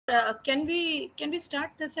can we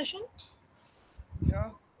start the session? Yeah,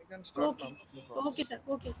 we can start, Okay. ma'am. No problem. Okay, sir.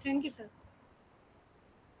 Okay. Thank you, sir.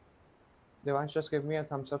 Devansh, just give me a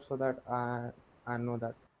thumbs up so that I know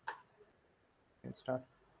that we can start.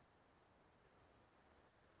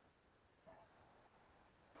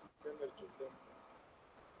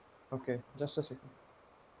 Okay, just a second.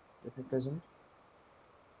 Let me present.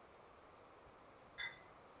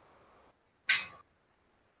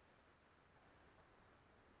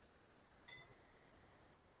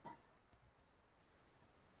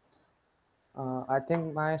 I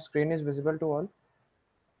think my screen is visible to all.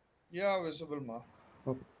 Yeah, visible, ma.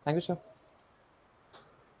 Okay, thank you, sir.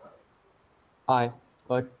 I,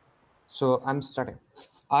 uh, so I'm starting.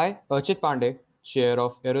 I, Archit Pandey, Chair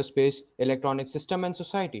of Aerospace, Electronic System and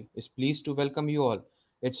Society, is pleased to welcome you all.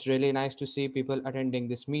 It's really nice to see people attending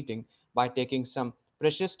this meeting by taking some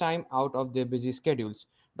precious time out of their busy schedules.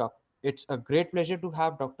 It's a great pleasure to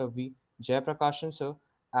have Dr. V. Jayaprakashan, sir,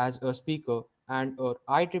 as a speaker and our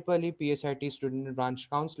IEEE PSIT Student Branch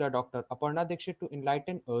Counselor, Dr. Aparna Dixit, to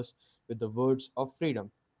enlighten us with the words of freedom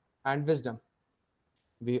and wisdom.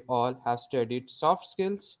 We all have studied soft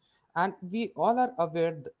skills, and we all are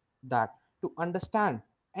aware that to understand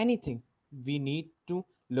anything, we need to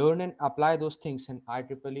learn and apply those things. And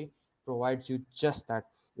IEEE provides you just that.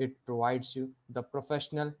 It provides you the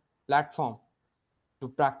professional platform to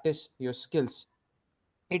practice your skills.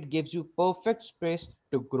 It gives you perfect space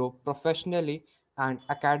to grow professionally and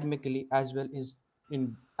academically, as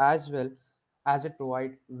it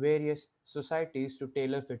provide various societies to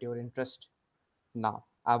tailor fit your interest. Now,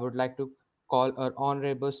 I would like to call our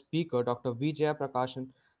honorable speaker, Dr. Vijaya Prakashan,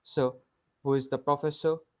 sir, who is the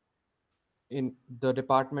professor in the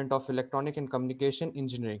Department of Electronic and Communication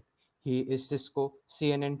Engineering. He is Cisco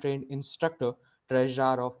CNN trained instructor,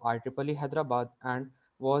 treasurer of IEEE Hyderabad, and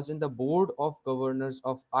was in the board of governors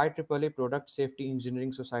of IEEE Product Safety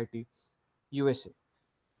Engineering Society, USA.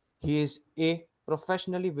 He is a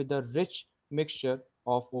professionally with a rich mixture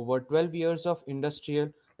of over 12 years of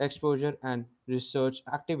industrial exposure and research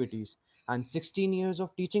activities and 16 years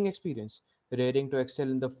of teaching experience, raring to excel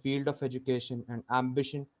in the field of education and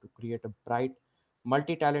ambition to create a bright,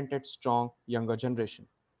 multi-talented, strong younger generation.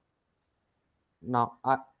 Now,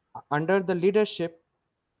 under the leadership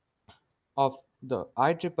of the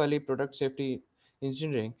IEEE Product Safety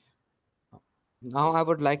Engineering, now I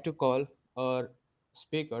would like to call our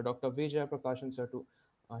speaker, Dr. Vijay Prakashan sir, to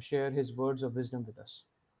share his words of wisdom with us.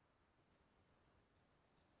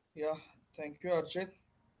 Yeah, thank you, Archit.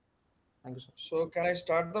 Thank you, sir. So, can I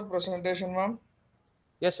start the presentation, ma'am?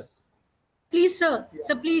 Yes, sir. Please, sir. Yeah.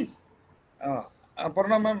 Sir, please.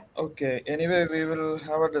 Aparna, ma'am. Okay. Anyway, we will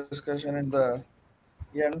have a discussion in the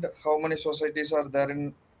end. How many societies are there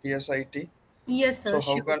in PSIT? Yes, So, sir.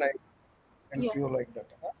 how Sure. can I help Yeah. you like that?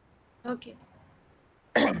 Huh? Okay.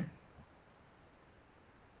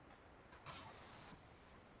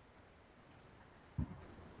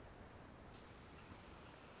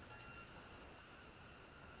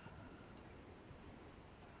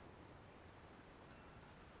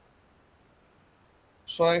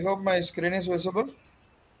 So, I hope my screen is visible.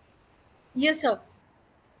 Yes, sir.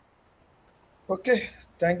 Okay.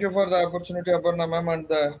 Thank you for the opportunity, Aparna, ma'am, and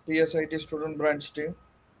the PSIT student branch team.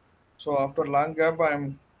 So, after long gap,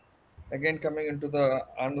 I'm again coming into the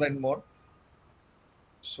online mode.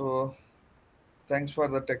 So, thanks for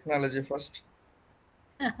the technology first.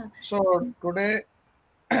 So, today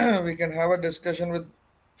we can have a discussion with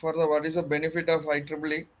for the what is the benefit of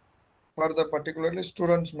IEEE for the particularly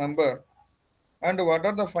students member and what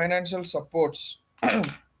are the financial supports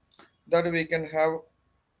that we can have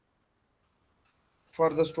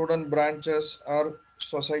for the student branches or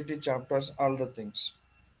society chapters, all the things.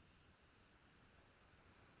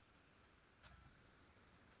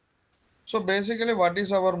 So basically, what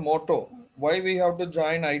is our motto? Why we have to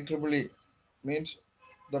join IEEE means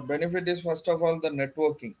the benefit is first of all the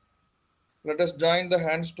networking. Let us join the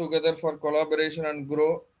hands together for collaboration and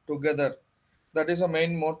grow together. That is a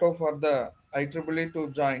main motto for the IEEE to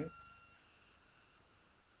join.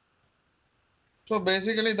 So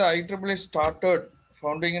basically, the IEEE started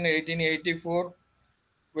founding in 1884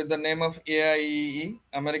 with the name of AIEE,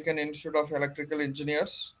 American Institute of Electrical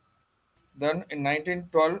Engineers. Then in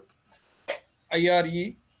 1912,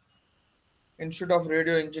 IRE, Institute of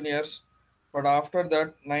Radio Engineers. But after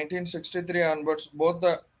that, 1963 onwards, both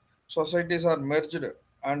the societies are merged,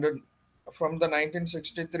 and from the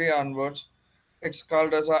 1963 onwards, it's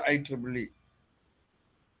called as a IEEE.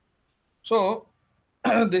 So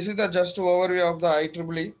this is the just overview of the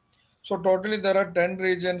IEEE. So totally there are 10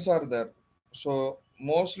 regions are there. So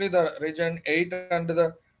mostly the region 8 and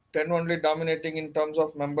the 10 only dominating in terms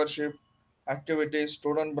of membership, activities,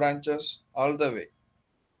 student branches, all the way.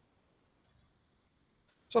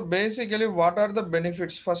 So basically, what are the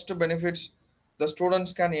benefits? First benefits the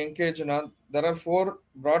students can engage in. There are four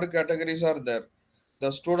broad categories are there.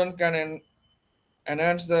 The student can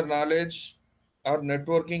enhance their knowledge or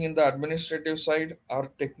networking in the administrative side or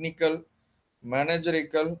technical,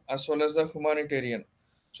 managerial as well as the humanitarian.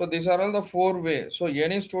 So these are all the four ways. So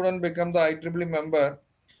any student become the IEEE member,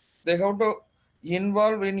 they have to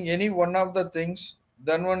involve in any one of the things,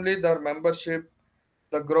 then only their membership,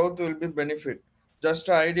 the growth will be benefit. Just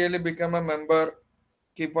to ideally become a member,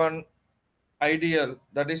 keep on ideal,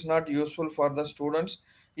 that is not useful for the students,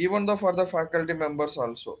 even though for the faculty members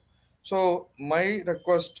also. So my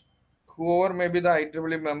request, whoever may be the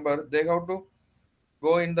IEEE member, they have to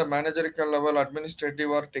go in the managerial level, administrative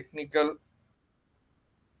or technical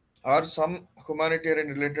or some humanitarian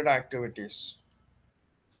related activities.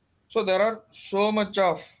 So there are so much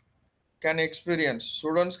of can experience.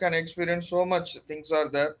 Students can experience so much things are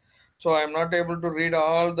there. So I am not able to read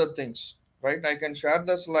all the things, right? I can share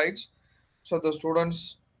the slides. So the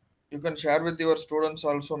students, you can share with your students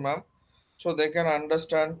also, ma'am. So they can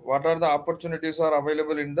understand what are the opportunities are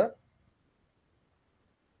available in the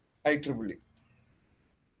IEEE.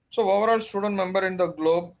 So overall student member in the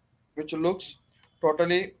globe, which looks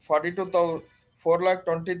totally 42,000,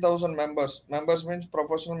 4,20,000 members. Members means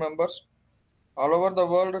professional members. All over the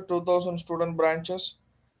world, 2,000 student branches.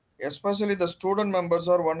 Especially the student members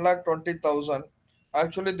are 1,20,000.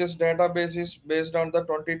 Actually, this database is based on the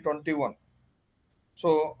 2021.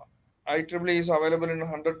 So IEEE is available in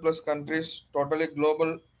 100 plus countries. Totally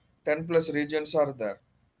global 10 plus regions are there.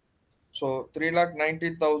 So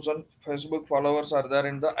 3,90,000 Facebook followers are there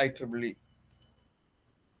in the IEEE.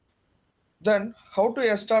 Then, how to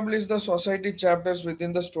establish the society chapters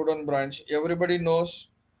within the student branch? Everybody knows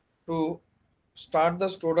to start the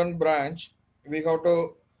student branch, we have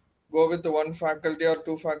to go with one faculty or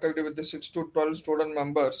two faculty with the 6 to 12 student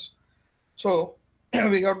members. So,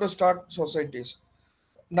 we have to start societies.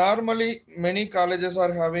 Normally, many colleges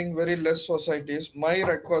are having very less societies. My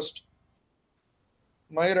request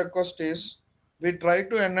is we try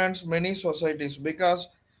to enhance many societies, because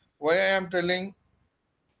why I am telling,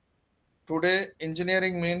 today,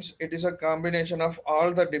 engineering means it is a combination of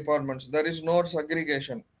all the departments. There is no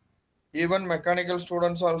segregation. Even mechanical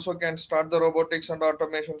students also can start the robotics and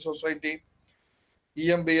automation society.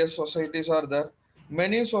 EMBS societies are there.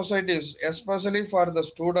 Many societies, especially for the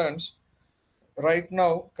students, right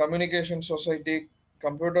now, communication society,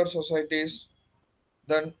 computer societies,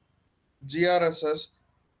 then GRSS.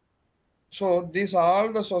 So these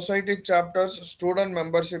all the society chapters, student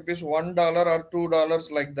membership is $1 or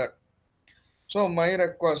 $2 like that. So my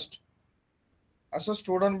request, as a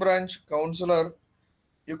student branch counselor,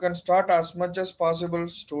 you can start as much as possible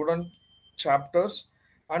student chapters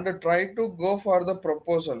and try to go for the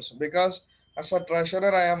proposals, because as a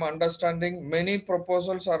treasurer I am understanding many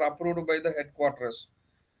proposals are approved by the headquarters.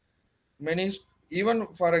 Many, even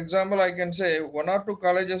for example, I can say one or two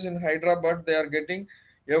colleges in Hyderabad, they are getting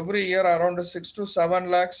every year around 6 to 7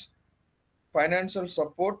 lakhs financial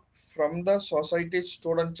support from the society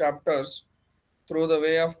student chapters through the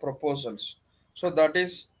way of proposals. So that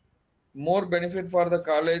is more benefit for the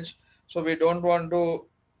college. So we don't want to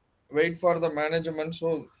wait for the management.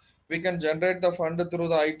 So we can generate the fund through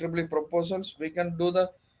the IEEE proposals. We can do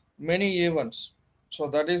the many events. So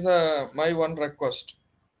that is the my one request.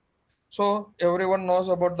 So everyone knows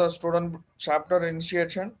about the student chapter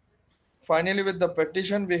initiation. Finally, with the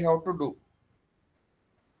petition, we have to do.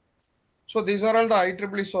 So these are all the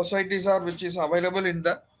IEEE societies are which is available in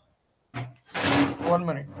the 1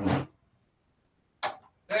 minute.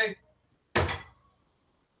 Hey,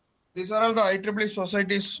 these are all the IEEE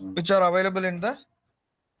societies which are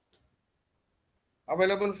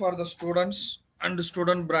available for the students and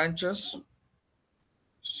student branches.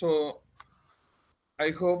 So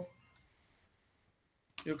I hope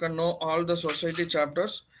you can know all the society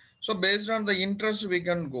chapters. So based on the interest we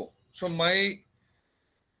can go. So my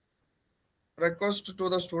request to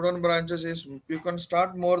the student branches is you can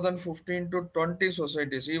start more than 15 to 20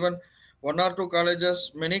 societies. Even one or two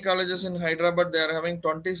colleges, many colleges in Hyderabad, they are having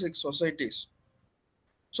 26 societies.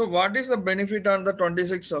 So what is the benefit on the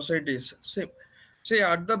 26 societies? See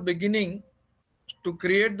at the beginning, to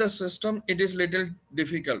create the system, it is little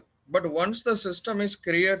difficult. But once the system is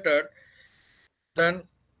created, then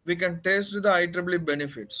we can taste the IEEE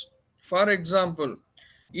benefits. For example,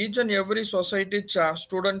 each and every society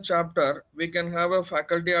student chapter, we can have a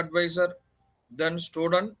faculty advisor, then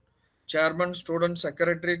student, chairman, student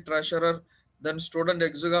secretary, treasurer, then student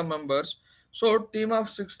executive members. So team of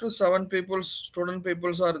 6 to 7 people, student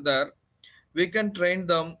peoples are there. We can train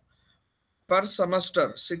them per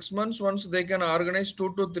semester. 6 months once they can organize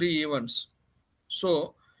 2 to 3 events.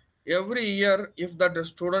 So every year, if that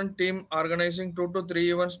student team organizing 2 to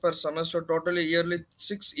 3 events per semester, totally yearly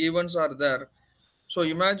 6 events are there. So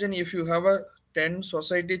imagine if you have a 10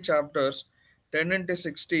 society chapters, 10 into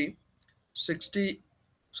 60, 60,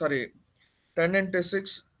 sorry, 10 into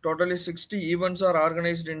 6, totally 60 events are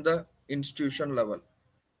organized in the institution level.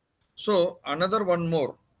 So another one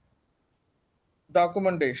more,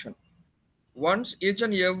 documentation. Once each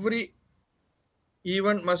and every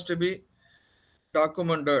event must be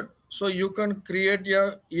documented. So you can create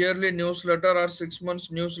a yearly newsletter or 6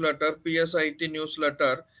 months newsletter, PSIT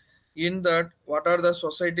newsletter. In that, what are the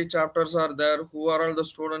society chapters are there, who are all the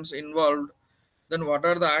students involved, then what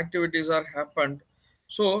are the activities are happened.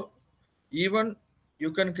 So even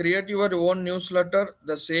you can create your own newsletter.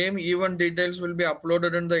 The same event details will be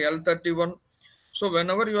uploaded in the L31. So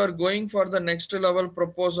whenever you are going for the next level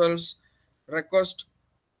proposals, request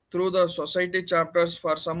through the society chapters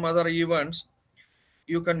for some other events,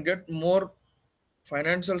 you can get more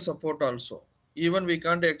financial support also. Even we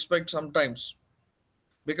can't expect sometimes,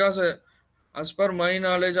 because as per my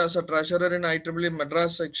knowledge as a treasurer in IEEE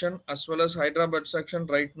Madras section as well as Hyderabad section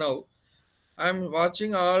right now, I'm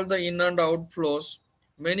watching all the in and outflows.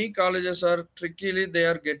 Many colleges are trickily, they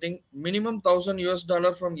are getting minimum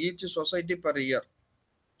 $1,000 from each society per year.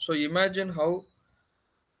 So imagine how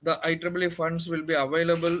the IEEE funds will be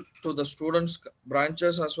available to the students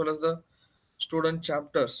branches as well as the student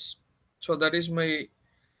chapters. So that is my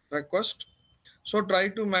request. So try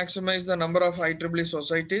to maximize the number of IEEE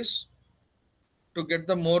societies to get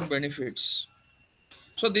the more benefits.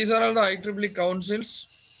 So these are all the IEEE councils.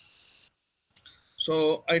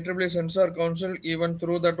 So IEEE Censor Council, even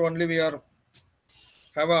through that only we are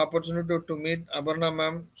have an opportunity to meet Abarna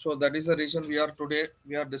ma'am. So that is the reason we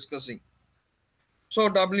are discussing. So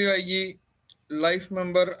WIE life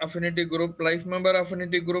member affinity group. Life member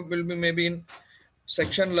affinity group will be maybe in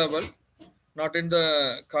section level, not in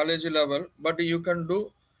the college level, but you can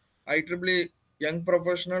do IEEE young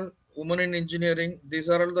professional, women in engineering. These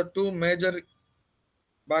are all the two major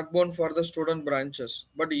backbone for the student branches.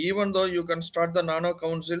 But even though you can start the nano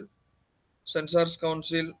council, censors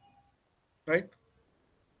council, right?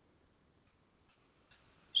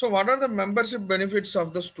 So what are the membership benefits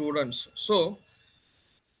of the students? So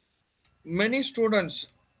many students,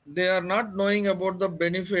 they are not knowing about the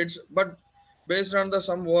benefits, but based on the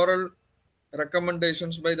some oral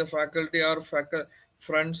recommendations by the faculty or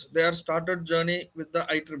friends, they are started journey with the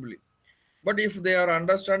IEEE. But if they are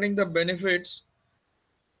understanding the benefits,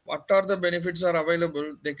 what are the benefits are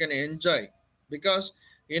available, they can enjoy. Because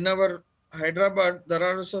in our Hyderabad, there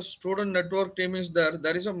are a student network team is there.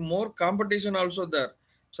 There is a more competition also there.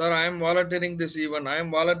 Sir, I am volunteering this event. I am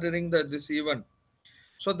volunteering this event.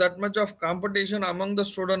 So that much of competition among the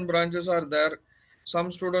student branches are there.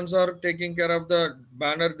 Some students are taking care of the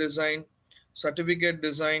banner design, certificate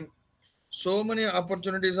design. So many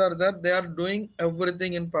opportunities are there. They are doing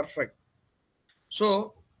everything in perfect.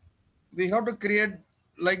 So we have to create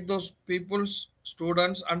like those people's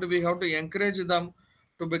students, and we have to encourage them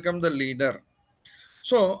to become the leader.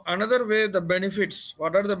 So another way, the benefits,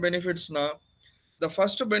 what are the benefits now? The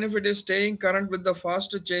first benefit is staying current with the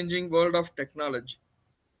fast changing world of technology.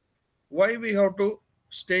 Why we have to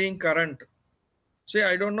staying current? See,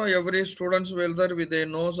 I don't know every students whether they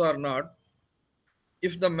knows or not.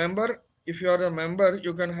 If you are a member,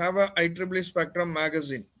 you can have a IEEE Spectrum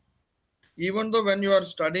magazine. Even though when you are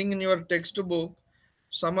studying in your textbook,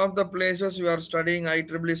 some of the places you are studying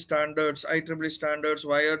IEEE standards,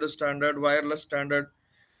 wired standard, wireless standard,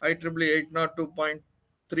 IEEE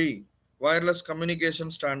 802.3, wireless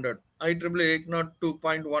communication standard, IEEE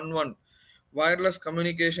 802.11, wireless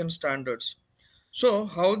communication standards. So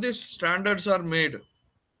how these standards are made?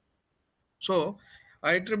 So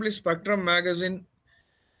IEEE Spectrum magazine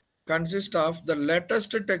consists of the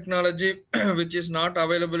latest technology which is not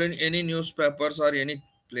available in any newspapers or any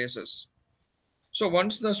places. So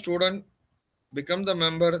once the student become the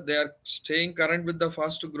member, they are staying current with the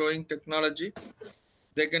fast growing technology.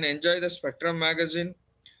 They can enjoy the Spectrum magazine,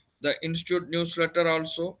 the institute newsletter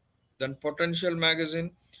also, then potential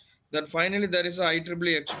magazine. Then finally there is a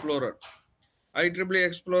IEEE Explorer. IEEE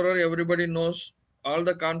Explorer, everybody knows, all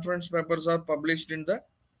the conference papers are published in the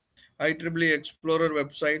IEEE Explorer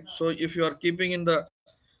website. So if you are keeping in the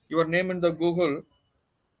your name in the Google,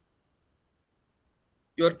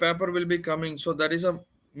 your paper will be coming. So that is a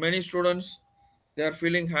many students, they are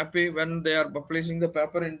feeling happy when they are publishing the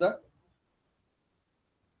paper in the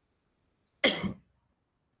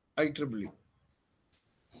IEEE.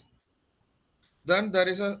 Then there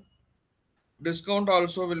is a discount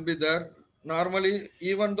also will be there. Normally,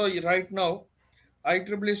 even though right now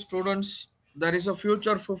IEEE students, there is a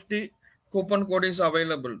future 50 coupon code is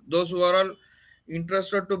available. Those who are all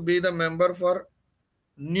interested to be the member for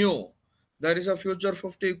new, there is a future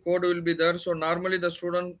 50 code will be there. So normally the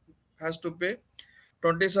student has to pay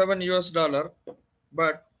 27 US dollar,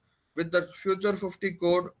 but with the future 50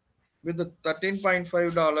 code with the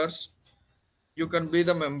 $13.5, you can be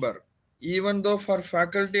the member. Even though for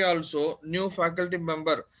faculty also, new faculty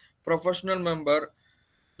member, professional member,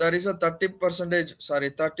 there is a 30 percentage, sorry,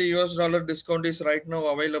 30 US dollar discount is right now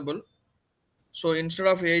available. So instead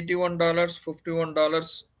of $81,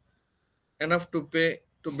 $51 enough to pay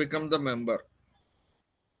to become the member.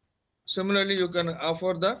 Similarly, you can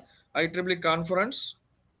offer the IEEE conference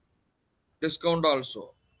discount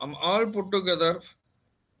also. I'm all put together.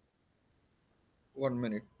 1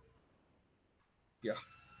 minute. Yeah.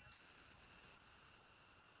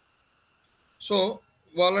 So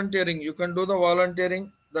volunteering, you can do the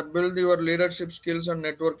volunteering that build your leadership skills and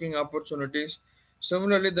networking opportunities.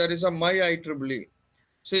 Similarly, there is a My IEEE.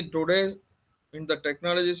 See, today in the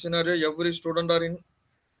technology scenario, every student are in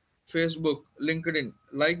Facebook, LinkedIn,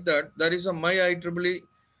 like that. There is a My IEEE,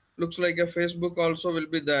 looks like a Facebook also will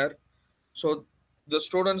be there. So the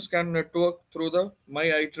students can network through the My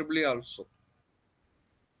IEEE also.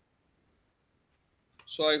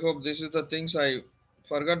 So I hope this is the things I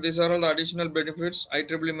forgot. These are all the additional benefits.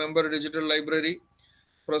 IEEE member digital library,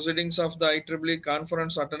 proceedings of the IEEE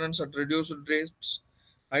conference attendance at reduced rates,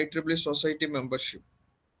 IEEE society membership.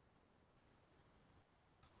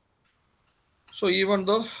 So even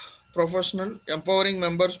though professional, empowering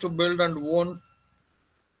members to build and own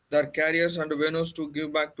their careers and venues to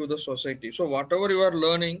give back to the society. So whatever you are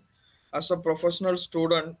learning as a professional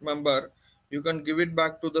student member, you can give it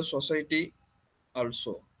back to the society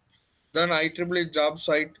also. Then IEEE job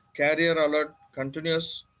site, career alert,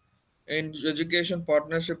 continuous in education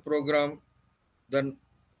partnership program. Then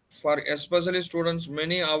for especially students,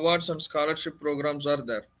 many awards and scholarship programs are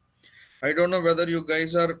there. I don't know whether you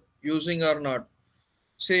guys are using or not.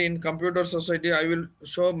 See, in computer society, I will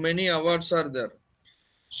show many awards are there.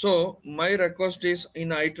 So my request is in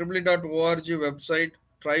IEEE.org website,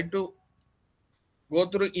 try to go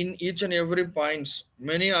through in each and every points.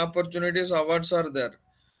 Many opportunities awards are there.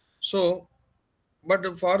 So,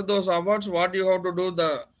 but for those awards, what you have to do,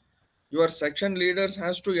 the your section leaders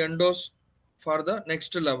has to endorse for the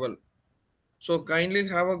next level. So kindly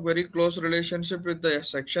have a very close relationship with the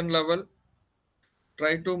section level.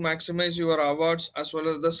 Try to maximize your awards as well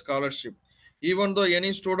as the scholarship. Even though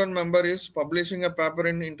any student member is publishing a paper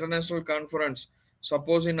in international conference,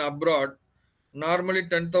 suppose in abroad, normally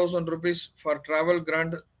 10,000 rupees for travel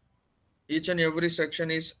grant each and every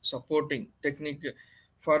section is supporting technique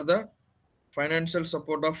for the financial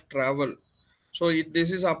support of travel. So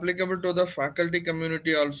this is applicable to the faculty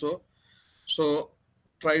community also. So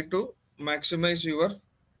try to maximize your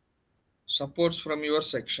supports from your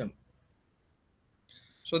section.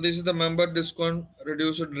 So this is the member discount,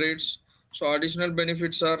 reduced rates. So additional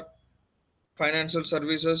benefits are financial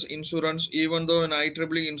services, insurance, even though in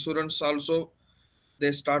IEEE insurance also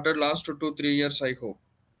they started last 2 3 years, I hope.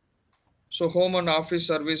 So home and office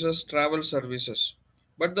services, travel services.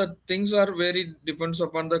 But the things are very depends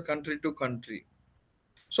upon the country to country.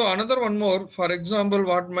 So another one more, for example,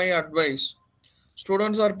 what my advice,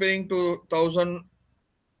 students are paying to thousand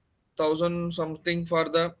something for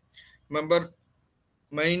the member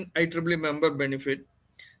main IEEE member benefit.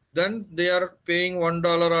 Then they are paying $1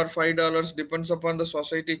 or $5 depends upon the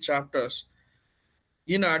society chapters.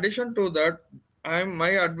 In addition to that, my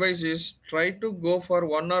advice is try to go for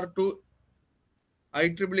one or two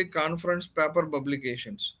IEEE conference paper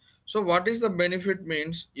publications. So what is the benefit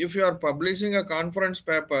means if you are publishing a conference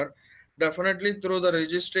paper, definitely through the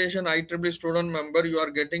registration IEEE student member you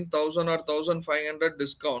are getting 1000 or 1500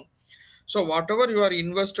 discount. So whatever you are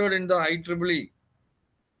invested in the IEEE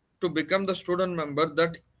to become the student member,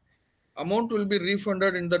 that amount will be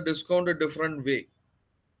refunded in the discount a different way.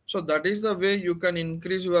 So that is the way you can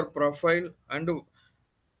increase your profile. And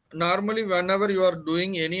normally whenever you are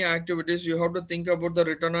doing any activities, you have to think about the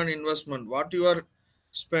return on investment, what you are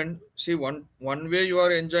spend. See, one way you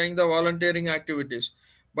are enjoying the volunteering activities,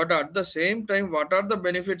 but at the same time what are the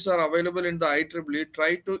benefits are available in the IEEE,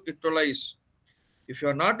 try to utilize. If you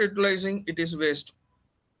are not utilizing, it is waste.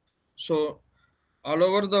 So all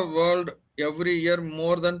over the world, every year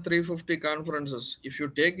more than 350 conferences. If you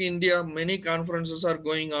take India, many conferences are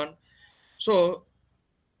going on. So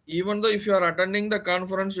even though if you are attending the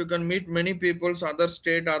conference, you can meet many people's other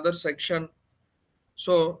state, other section.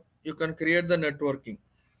 So you can create the networking.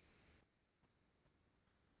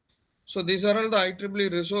 So these are all the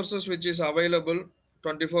IEEE resources which is available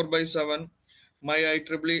 24/7. My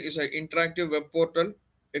IEEE is an interactive web portal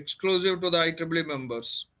exclusive to the IEEE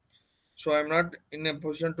members. So I'm not in a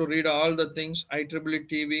position to read all the things. IEEE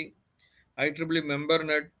TV, IEEE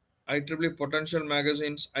MemberNet, IEEE Potential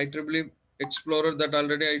Magazines, IEEE Explorer that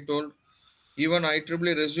already I told. Even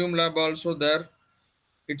IEEE Resume Lab also there.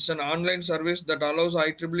 It's an online service that allows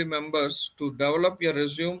IEEE members to develop a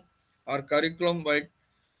resume or curriculum by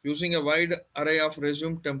using a wide array of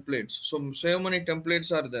resume templates. So many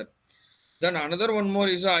templates are there. Then another one more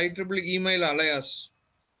is a IEEE Email Alias.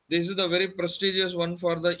 This is the very prestigious one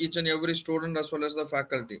for the each and every student as well as the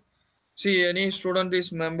faculty. See, any student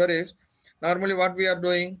is member is normally what we are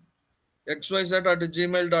doing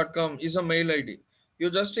xyz@gmail.com is a mail ID. You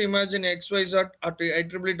just imagine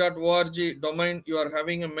xyz@ieee.org domain, you are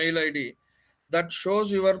having a mail ID that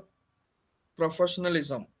shows your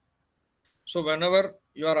professionalism. So whenever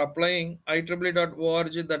you are applying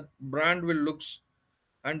IEEE.org, that brand will looks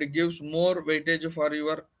and gives more weightage for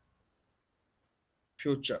your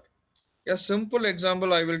future. A simple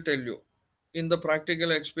example I will tell you in the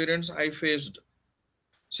practical experience I faced.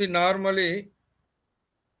 See, normally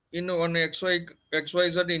in one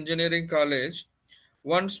XYZ engineering college,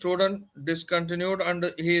 one student discontinued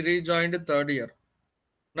and he rejoined third year.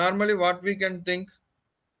 Normally, what we can think,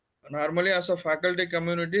 normally as a faculty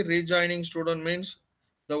community, rejoining student means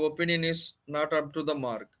the opinion is not up to the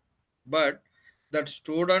mark. But that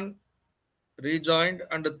student rejoined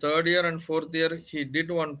and third year and fourth year he did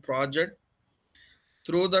one project.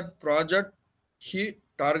 Through that project, he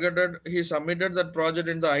submitted that project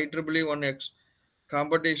in the IEEE 1X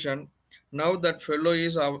competition. Now that fellow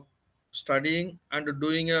is studying and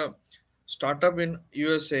doing a startup in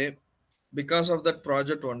USA because of that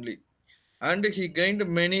project only. And he gained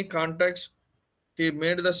many contacts. He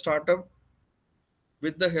made the startup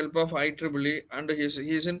with the help of IEEE and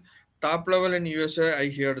he's in top level in USA. I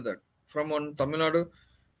heard that from one Tamil Nadu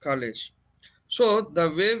college. So the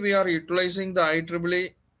way we are utilizing the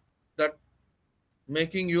IEEE, that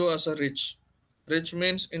making you as a rich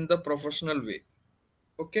means in the professional way.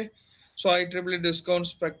 Okay, so IEEE discount,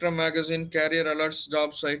 Spectrum magazine, career alerts,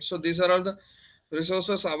 job sites. So these are all the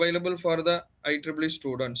resources available for the IEEE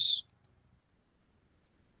students.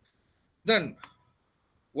 Then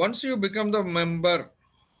once you become the member,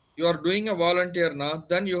 you are doing a volunteer now,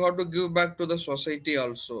 then you have to give back to the society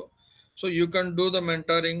also. So you can do the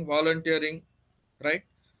mentoring, volunteering, right?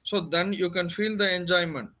 So then you can feel the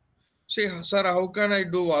enjoyment. See, sir, how can I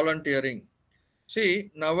do volunteering?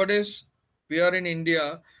 See, nowadays we are in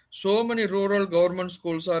India, so many rural government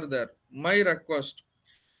schools are there. My request,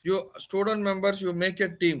 you student members, you make a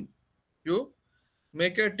team. You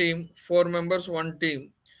make a team, 4 members, one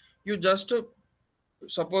team. You just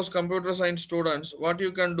suppose computer science students, what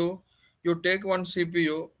you can do, you take one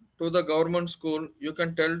CPU to the government school, you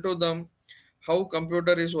can tell to them how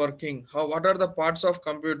computer is working, how what are the parts of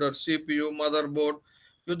computer, CPU, motherboard.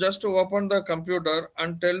 You just open the computer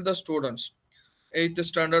and tell the students, 8th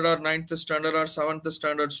standard or 9th standard or 7th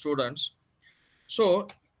standard students. So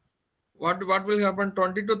what will happen,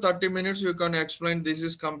 20 to 30 minutes you can explain this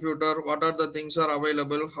is computer, what are the things are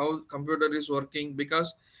available, how computer is working,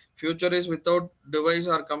 because future is without device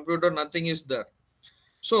or computer nothing is there.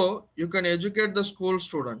 So you can educate the school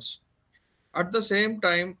students. At the same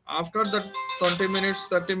time, after the 20 minutes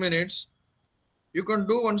 30 minutes, you can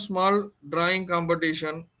do one small drawing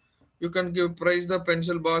competition. You can give prize the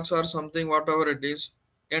pencil box or something, whatever it is.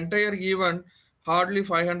 Entire event hardly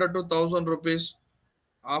 500 to 1000 rupees.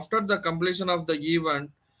 After the completion of the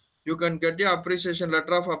event, you can get a appreciation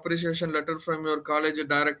letter of appreciation letter from your college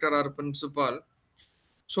director or principal,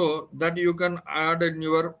 so that you can add in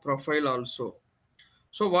your profile also.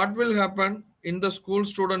 So what will happen in the school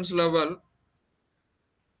students level,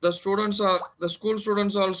 the school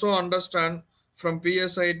students also understand from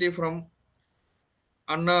PSIT, from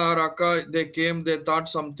Anna or Akka, they came, they thought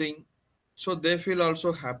something, so they feel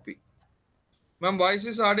also happy. Ma'am, voice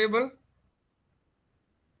is audible?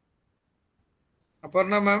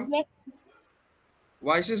 Aparna ma'am, Yes,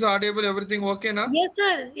 voice is audible, everything okay na? yes,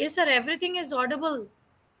 sir. Yes, sir. Everything is audible.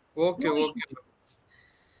 Okay, No issue. okay.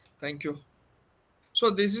 Thank you. So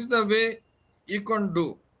this is the way you can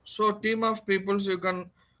do. So team of peoples you can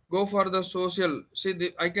go for the social.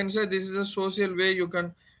 See, I can say this is a social way you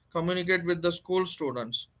can communicate with the school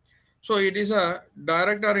students. So it is a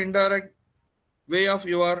direct or indirect way of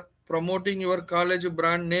your promoting your college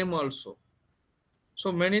brand name also.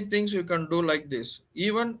 So many things you can do like this.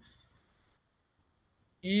 Even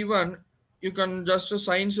you can just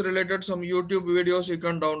science related some YouTube videos you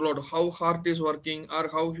can download, how heart is working or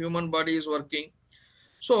how human body is working.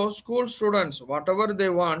 So school students, whatever they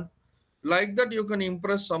want, like that you can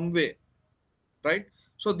impress some way, right?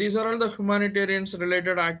 So these are all the humanitarians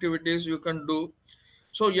related activities you can do.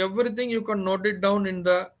 So everything you can note it down in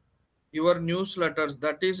the your newsletters.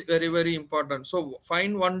 That is very very important. So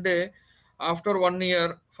find one day after 1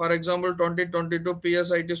 year, for example 2022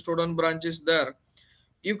 PSIT student branch is there,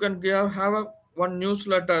 you can have one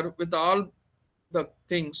newsletter with all the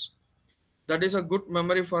things. That is a good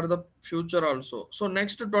memory for the future also. So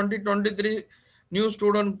next 2023 new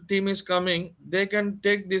student team is coming, they can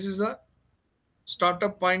take this is a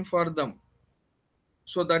startup point for them.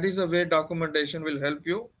 So that is the way documentation will help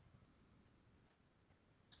you.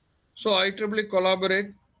 So IEEE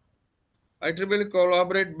collaborate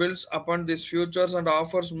builds upon these futures and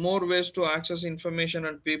offers more ways to access information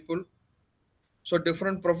and people. So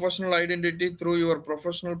different professional identity through your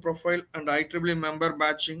professional profile and IEEE member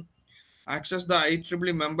batching. Access the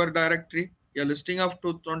IEEE member directory. A listing of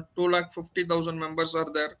 250,000 members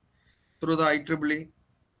are there through the IEEE.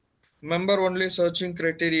 Member only searching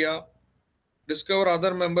criteria. Discover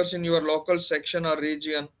other members in your local section or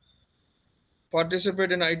region.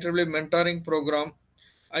 Participate in IEEE mentoring program.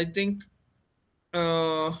 I think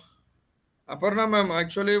uh, Aparna ma'am,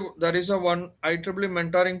 actually there is a one IEEE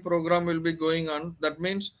mentoring program will be going on. That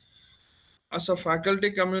means as a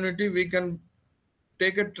faculty community we can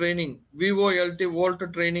take a training,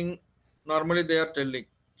 VOLT training. Normally they are telling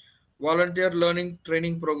volunteer learning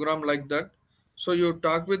training program like that. So you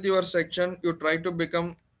talk with your section, you try to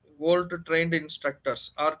become Volt trained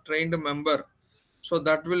instructors or trained member. So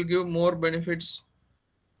that will give more benefits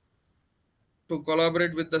to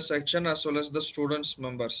collaborate with the section as well as the students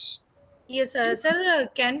members. Yes, sir.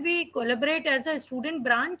 Can we collaborate as a student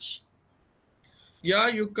branch? Yeah,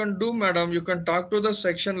 you can do, madam. You can talk to the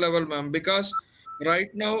section level, ma'am, because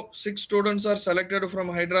right now 6 students are selected from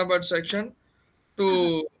Hyderabad section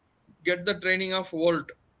to get the training of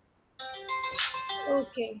Volt.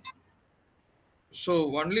 Okay.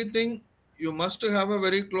 So only thing, you must have a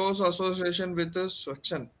very close association with the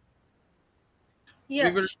section. We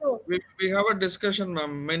Yeah, will sure. we have a discussion,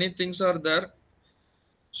 ma'am. Many things are there,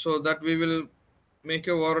 so that we will make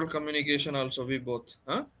a oral communication also. We both,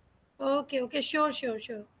 huh? Okay, okay, sure, sure,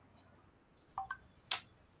 sure.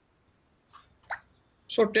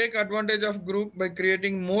 So take advantage of group by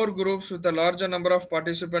creating more groups with a larger number of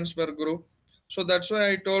participants per group. So that's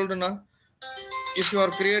why I told na, if you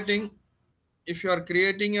are creating if you are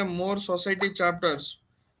creating a more society chapters,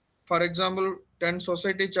 for example 10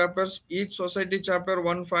 society chapters, each society chapter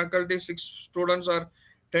one faculty, 6 students or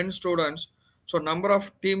 10 students. So number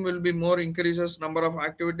of team will be more increases, number of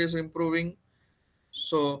activities improving.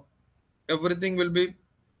 So everything will be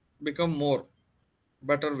become more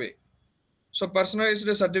better way. So personalized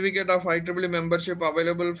certificate of IEEE membership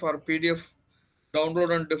available for PDF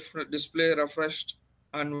download and display refreshed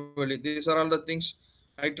annually. These are all the things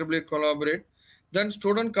IEEE collaborate. Then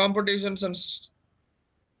student competitions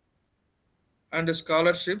and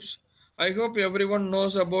scholarships. I hope everyone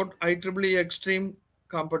knows about IEEE Extreme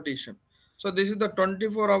competition. So this is the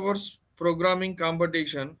 24 hours programming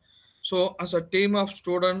competition. So as a team of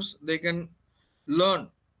students, they can learn,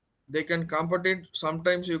 they can compete.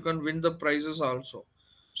 Sometimes you can win the prizes also.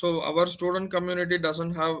 So our student community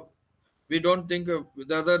doesn't have, we don't think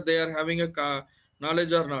whether they are having a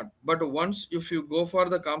knowledge or not. But once if you go for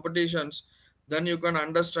the competitions, then you can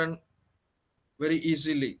understand very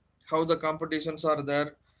easily how the competitions are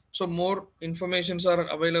there. So more informations are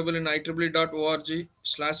available in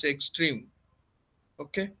IEEE.org/extreme.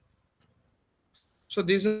 Okay. So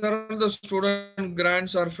these are all the student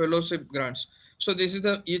grants or fellowship grants. So this is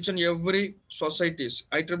the each and every societies.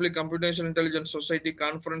 IEEE Computational Intelligence Society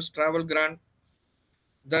Conference Travel Grant,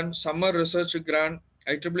 then Summer Research Grant,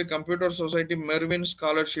 IEEE Computer Society Mervyn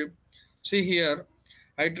Scholarship. See here,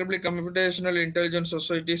 IEEE Computational Intelligence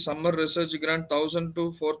Society Summer Research Grant 1000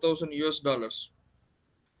 to 4000 US dollars.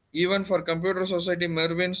 Even for Computer Society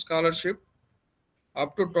Mervyn Scholarship,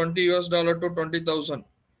 up to 20 US dollar to 20,000.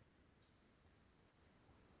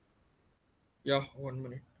 Yeah, 1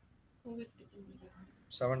 minute.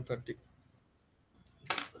 7:30.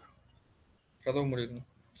 கதவு மூடிருங்க.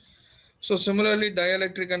 So similarly,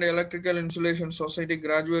 Dielectric and Electrical Insulation Society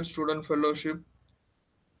Graduate Student Fellowship,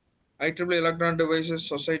 IEEE Electron Devices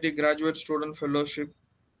Society Graduate Student Fellowship,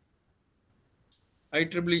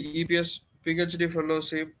 IEEE EPS PhD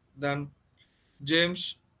Fellowship, then James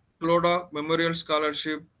Cloda Memorial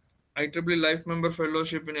Scholarship, IEEE Life Member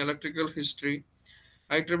Fellowship in Electrical History,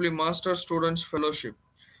 IEEE Master Students Fellowship.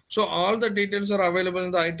 So all the details are available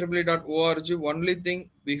in the IEEE.org. Only thing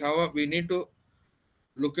we need to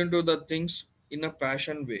look into the things in a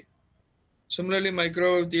passion way. Similarly,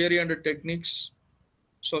 microwave theory and techniques,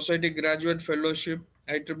 Society Graduate Fellowship,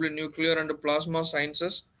 IEEE Nuclear and Plasma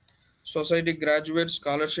Sciences, Society Graduate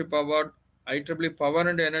Scholarship Award, IEEE Power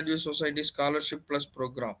and Energy Society Scholarship Plus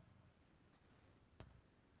Program.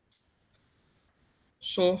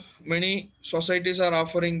 So many societies are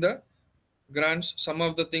offering the grants. Some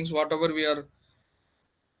of the things, whatever we are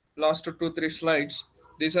last 2 3 slides,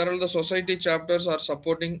 these are all the society chapters are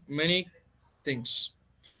supporting many things.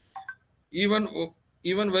 Even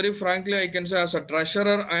very frankly, I can say as a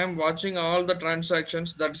treasurer, I am watching all the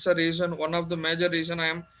transactions. That's the reason, one of the major reason I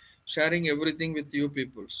am sharing everything with you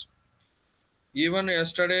peoples. Even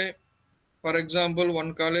yesterday, for example,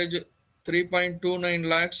 one college 3.29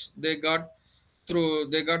 lakhs they got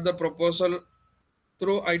the proposal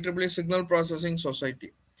through IEEE Signal Processing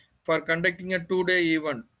Society for conducting a 2-day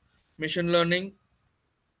event, machine learning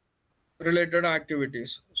related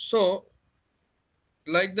activities. So,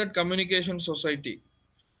 like that communication society,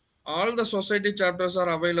 all the society chapters are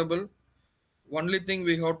available. Only thing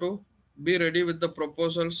we have to be ready with the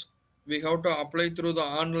proposals. We have to apply through the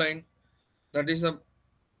online. That is the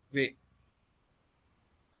way.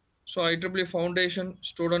 So IEEE Foundation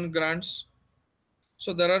student grants.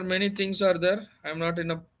 So there are many things are there. I'm not in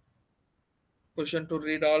a position to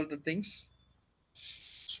read all the things.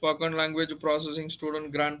 Spoken language processing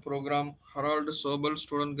student grant program, Harold Sobel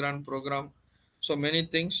student grant program. So many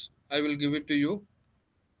things. I will give it to you.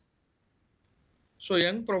 So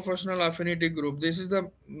young professional affinity group. This is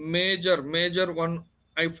the major one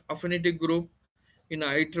affinity group in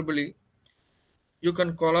IEEE. You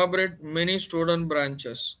can collaborate many student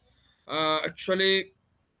branches. Actually,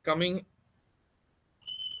 coming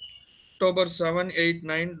October 7, 8,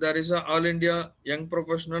 9, there is a All India Young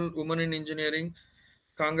Professional Women in Engineering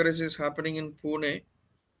Congress is happening in Pune.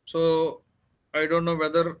 So I don't know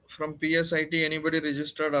whether from PSIT anybody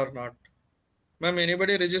registered or not. Ma'am,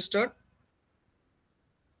 anybody registered?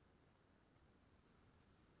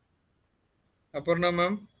 Aparna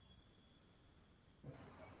ma'am?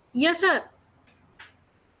 Yes, sir.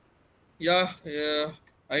 Yeah,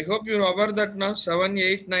 I hope you're aware that now 7,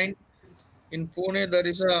 8, 9 in Pune there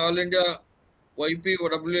is a All India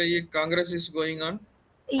YPWIE Congress is going on.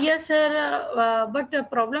 Yes, sir. But the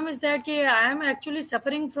problem is that I am actually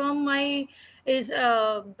suffering from my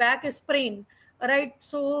back sprain, right?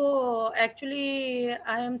 So actually,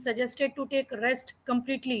 I am suggested to take rest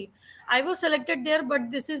completely. I was selected there,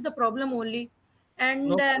 but this is the problem only. And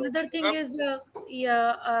No another thing problem. is,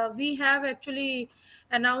 yeah, we have actually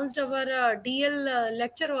announced our DL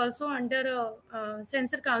lecture also under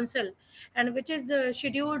Censor Council, and which is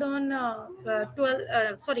scheduled on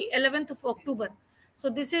 11th of October. So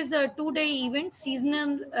this is a 2-day event,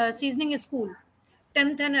 seasoning school.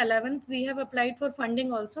 10th and 11th, we have applied for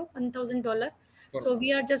funding also, $1,000. So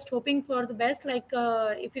we are just hoping for the best, like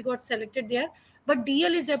if we got selected there. But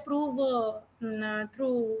DL is approved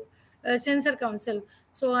through Censor Council.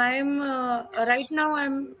 So I am right now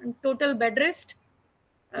I'm in total bed rest.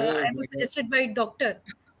 Oh I my was God. suggested by doctor.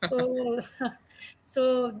 So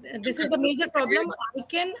so You this is can the do major it again.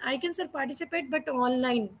 problem. I can sir participate, but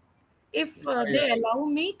online. If Yeah, they yeah. allow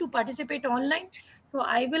me to participate online, so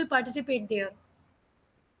I will participate there.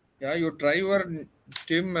 Yeah, you try your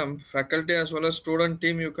team, ma'am, faculty as well as student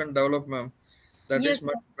team you can develop, ma'am. That is Yes,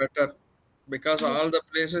 much sir. better because Yeah. all the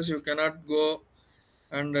places you cannot go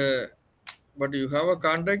and but you have a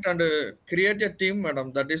contact and create a team,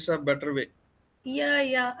 madam. That is a better way.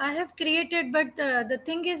 Yeah, I have created, but the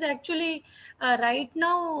thing is actually right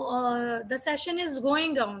now the session is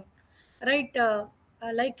going on, right?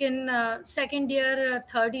 Like in second year,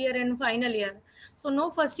 third year, and final year. So no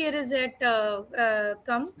first year is yet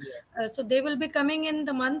come. Yeah. So they will be coming in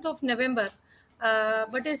the month of November.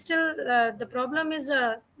 But it's still the problem is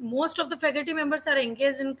most of the faculty members are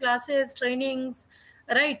engaged in classes, trainings,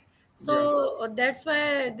 right? Yeah. So that's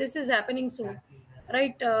why this is happening soon,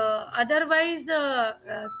 right? Otherwise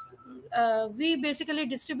we basically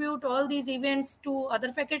distribute all these events to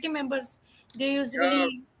other faculty members. They Yeah.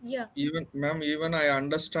 usually, yeah. Even, ma'am, even I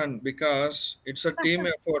understand because it's a team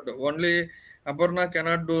effort. Only Aparna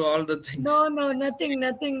cannot do all the No, things. no,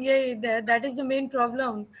 nothing, yeah, that is the main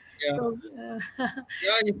problem. Yeah. So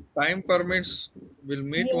Yeah, if time permits, we'll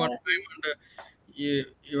meet one yeah, time and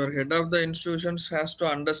your head of the institutions has to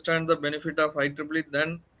understand the benefit of IEEE.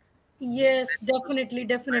 Then yes, I don't know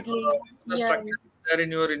definitely, how the yeah. structure is there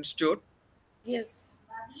in your institute, Yes.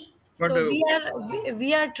 but So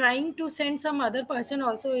we are trying to send some other person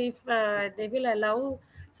also, if they will allow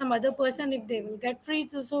some other person, if they will get free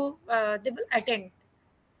to, so they will attend.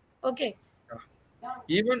 Okay.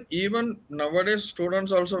 even nowadays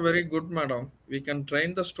students also very good, madam. We can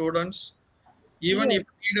train the students. Even Yes.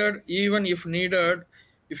 if needed,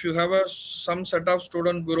 if you have some set of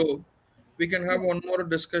student group, we can have one more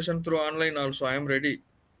discussion through online also. I am ready,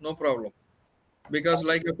 no problem, because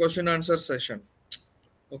like a question answer session.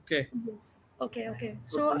 Okay, Yes. Okay, okay.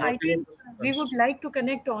 so So to I motivate think the we would students. like to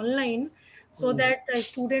connect online so Hmm. that the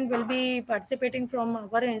student will be participating from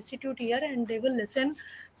our institute here and they will listen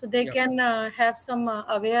so they Yeah, can have some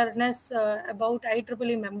awareness about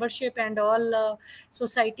IEEE membership and all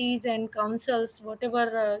societies and councils,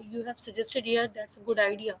 whatever you have suggested here, that's a good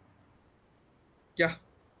idea. yeah.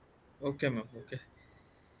 Okay, ma'am. Okay.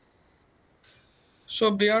 So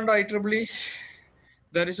beyond IEEE,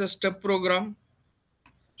 there is a STEP program,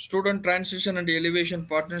 Student Transition and Elevation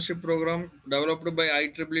Partnership Program, developed by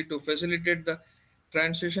IEEE to facilitate the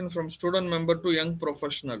transition from student member to young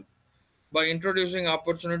professional by introducing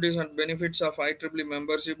opportunities and benefits of IEEE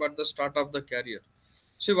membership at the start of the career.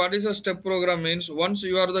 See, what is a STEP program means? Once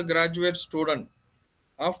you are the graduate student,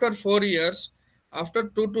 after 4 years, after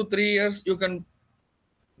 2 to 3 years, you can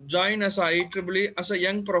join as a IEEE as a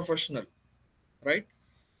young professional, right?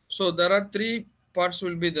 So there are three parts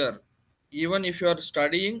will be there. Even if you are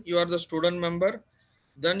studying, you are the student member,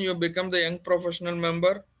 then you become the young professional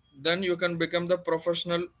member, then you can become the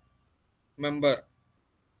professional member.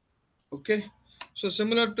 Okay. So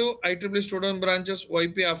similar to IEEE student branches,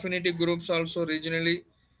 YP affinity groups also regionally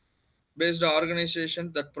based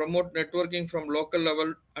organization that promote networking from local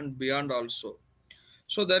level and beyond also.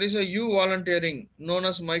 So there is a U volunteering known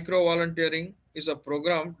as micro volunteering is a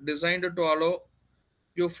program designed to allow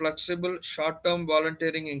you flexible short-term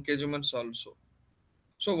volunteering engagements also.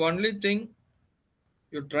 So only thing,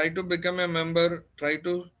 you try to become a member, try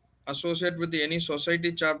to associate with any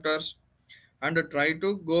society chapters, and try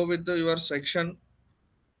to go with your section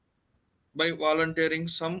by volunteering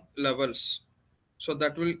some levels. So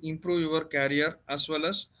that will improve your career as well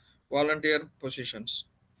as volunteer positions.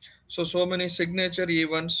 So many signature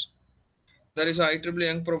events. There is a IEEE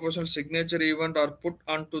Young Professional signature event are put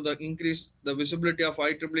on to the increase the visibility of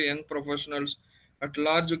IEEE Young Professionals at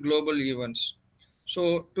large global events.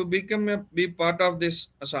 So to be part of this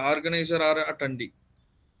as an organizer or attendee.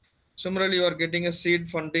 Similarly, you are getting a seed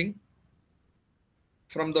funding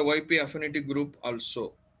from the YP affinity group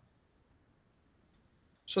also.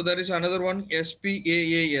 So there is another one,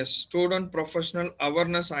 SPAAS, Student Professional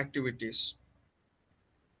Awareness Activities.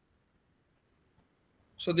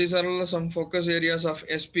 So these are all some focus areas of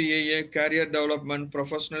SPAA: career development,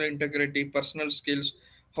 professional integrity, personal skills,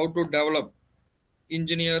 how to develop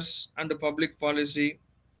engineers and public policy,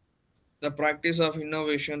 the practice of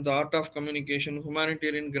innovation, the art of communication,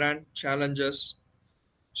 humanitarian grant challenges.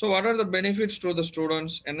 So what are the benefits to the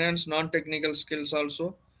students? Enhance non-technical skills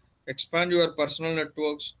also, expand your personal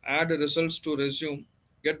networks, add results to resume,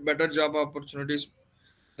 get better job opportunities,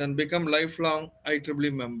 then become lifelong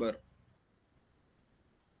IEEE member.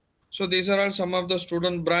 So these are all some of the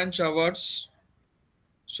student branch awards.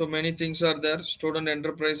 So many things are there. Student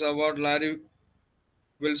Enterprise Award, Larry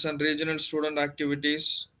Wilson Regional Student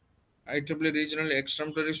Activities, IEEE Regional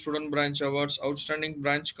Exemplary Student Branch Awards, Outstanding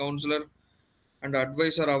Branch Counselor and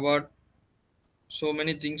Advisor Award. So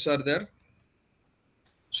many things are there.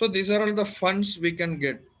 So these are all the funds we can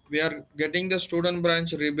get. We are getting the student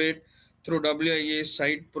branch rebate through WIA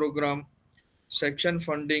site program, section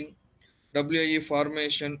funding, WIE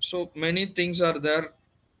formation. So many things are there.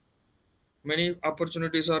 Many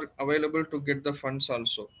opportunities are available to get the funds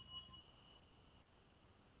also.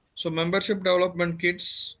 So membership development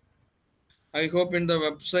kits. I hope in the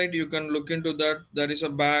website you can look into that. There is a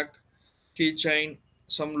bag, keychain,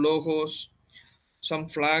 some logos, some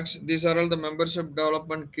flags. These are all the membership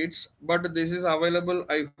development kits. But this is available,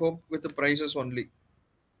 I hope, with the prices only.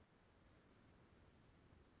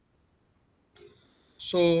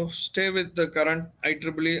 So stay with the current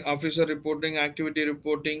IEEE officer reporting, activity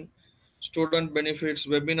reporting, student benefits,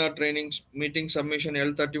 webinar trainings, meeting submission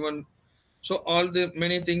L31. So all the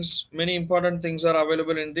many things, many important things are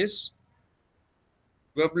available in this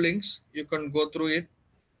web links. You can go through it.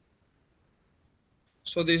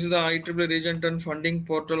 So this is the IEEE Region 10 funding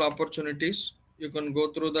portal opportunities. You can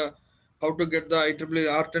go through the how to get the IEEE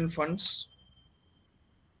R10 funds.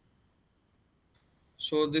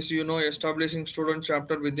 So this establishing student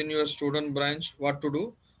chapter within your student branch, what to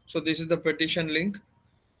do. So this is the petition link.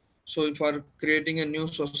 So if you are creating a new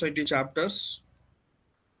society chapters,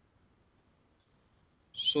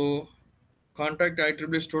 so contact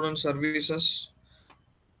IEEE student services,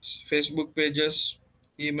 Facebook pages,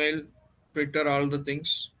 email, Twitter, all the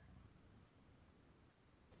things.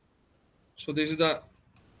 So this is the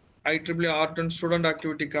IEEE Art and Student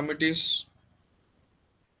Activity Committees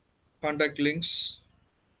contact links.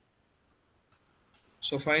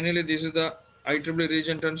 So finally, this is the IEEE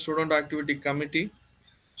Region 10 Student Activity Committee.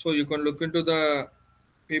 So you can look into the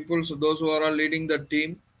people, so those who are all leading the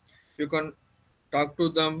team, you can talk to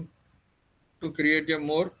them to create a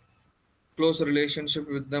more close relationship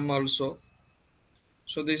with them also.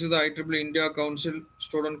 So this is the IEEE India Council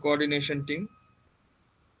Student Coordination Team.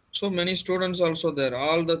 So many students also there.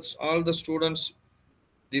 All the students,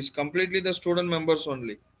 these completely the student members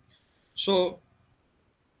only. So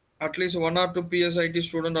at least one or two PSIT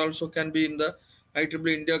student also can be in the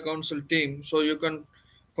IEEE India Council team. So you can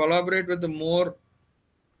collaborate with the more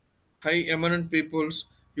high eminent peoples.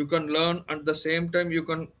 You can learn at the same time you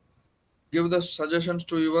can give the suggestions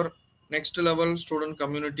to your next level student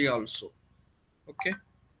community also. Okay.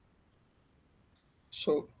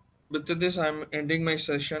 So with this, I'm ending my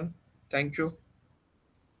session. Thank you.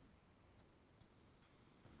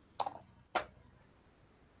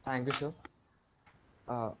 Thank you, sir.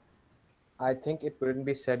 Uh, I think it couldn't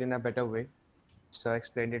be said in a better way. Sir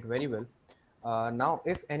explained it very well. Now,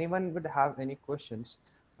 if anyone would have any questions,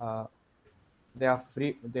 uh, they are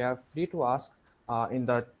free. They are free to ask in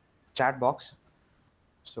the chat box.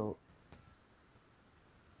 So,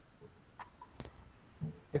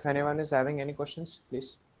 if anyone is having any questions,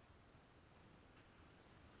 please.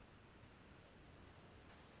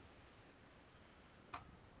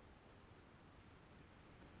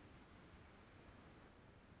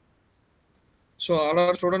 So all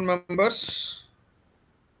our student members,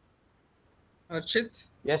 Archit.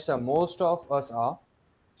 Yes, sir. Most of us are.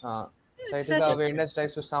 Uh, so it is Sir, a Okay. awareness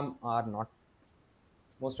drive, so some are not.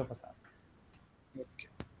 Most of us are. Okay.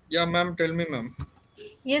 Yeah, ma'am. Tell me, ma'am.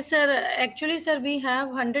 yes, sir. Actually, sir, we have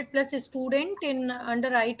 100 plus student in under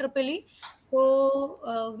IEEE.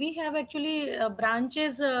 So we have actually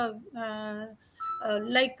branches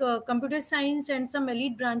like computer science and some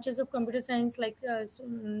elite branches of computer science like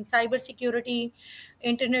cyber security,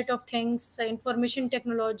 Internet of Things, information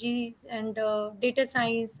technology, and data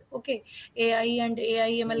science. Okay, AI and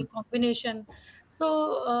AIML combination.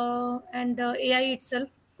 So and AI itself.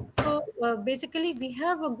 So basically, we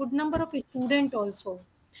have a good number of student also,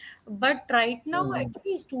 but right now Mhm.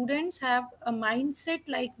 actually students have a mindset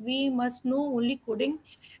like we must know only coding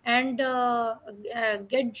and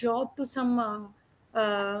get job to some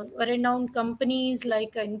renowned companies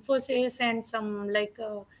like Infosys and some like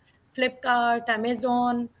Flipkart,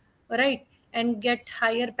 Amazon, right, and get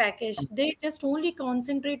higher package. They just only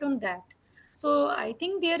concentrate on that. So I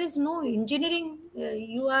think there is no engineering.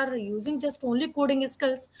 You are using just only coding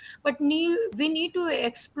skills, but we need to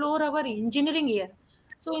explore our engineering here.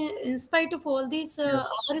 So in spite of all these, Yes.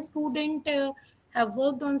 our student have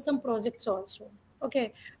worked on some projects also. Okay,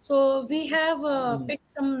 so we have Mhm.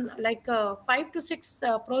 picked some like 5 to 6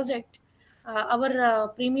 project, our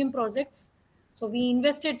premium projects. So we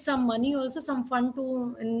invested some money also, some fund to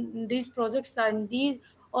in these projects, and these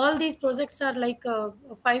all these projects are like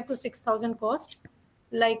 5 to 6 thousand cost.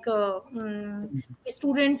 Like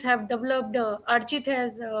students have developed.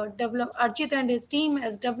 Archit and his team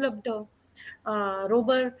has developed.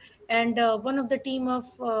 Rober, and one of the team of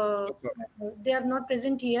they are not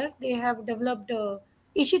present here. They have developed.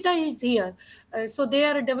 Ishita is here, so they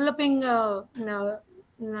are developing.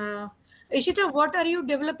 Ishita, what are you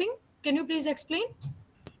developing? Can you please explain?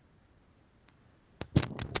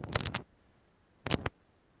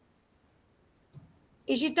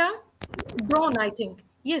 Ishita, drone, I think.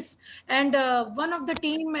 Yes, and one of the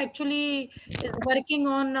team actually is working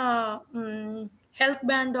on health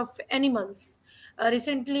band of animals.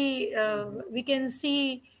 Recently, we can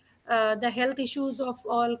see the health issues of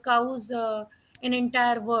all cows in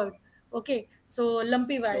entire world. Okay, so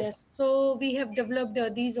lumpy Yes. virus. So we have developed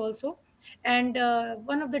these also, and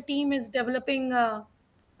one of the team is developing.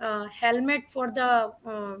 Helmet for the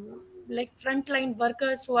like frontline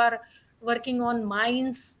workers who are working on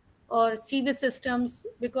mines or sewage systems,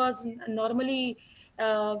 because normally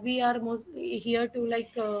we are most here to like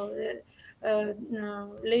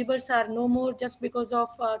labors are no more just because of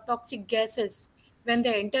toxic gases when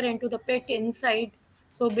they enter into the pit inside.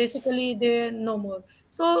 So basically they're no more.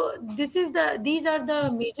 So these are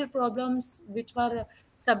the major problems which were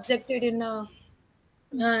subjected in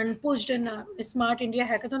and pushed in Smart India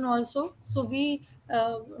Hackathon also. So we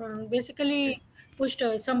basically pushed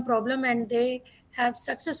some problem, and they have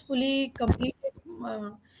successfully completed.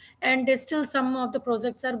 And there's still some of the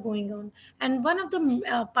projects are going on. And one of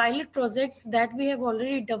the pilot projects that we have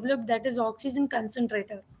already developed, that is oxygen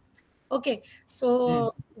concentrator. Okay, Mhm.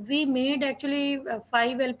 so we made actually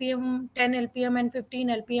 5 LPM, 10 LPM, and 15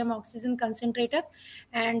 LPM oxygen concentrator,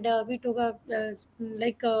 and we took a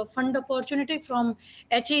like a fund opportunity from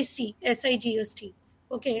HAC, SIGST.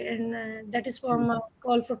 Okay, and that is from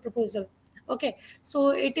call for proposal. Okay, so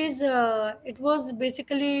it was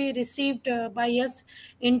basically received by us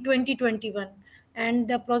in 2021, and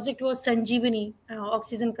the project was Sanjeevani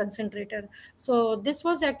oxygen concentrator. So this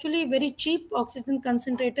was actually very cheap oxygen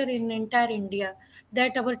concentrator in entire India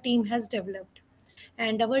that our team has developed.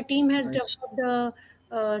 And our team has Nice. developed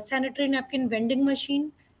a, sanitary napkin vending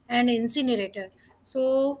machine and incinerator.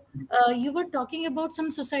 So you were talking about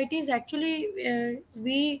some societies. Actually,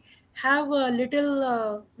 we have a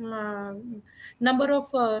little number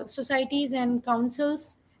of societies and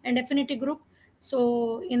councils and affinity group.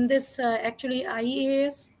 So in this, actually,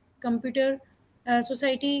 IEAS computer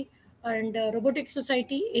society and robotics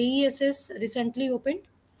society AESS recently opened,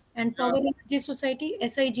 and Yeah. power energy society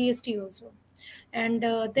SIGST also. And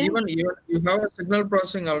then, Even you have a signal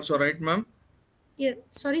processing also, right, ma'am? yeah,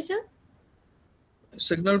 sorry, sir.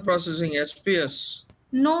 Signal processing SPS.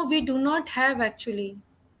 No, we do not have actually.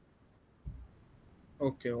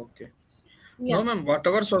 Okay, okay. No, Yeah. ma'am.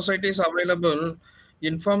 Whatever society is available,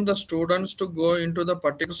 inform the students to go into the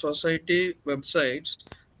particular society websites.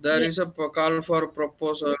 There Yeah. is a call for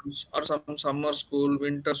proposals or some summer school,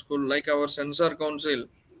 winter school, like our sensor council.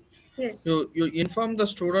 Yes. You inform the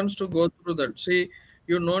students to go through that. See,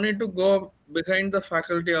 you no need to go behind the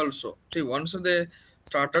faculty also. See, once they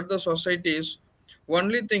started the societies,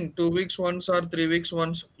 only thing 2 weeks once or 3 weeks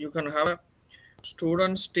once you can have a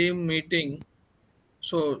students team meeting,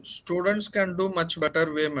 so students can do much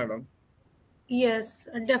better way, madam. Yes,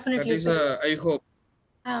 That definitely, is sir. I hope.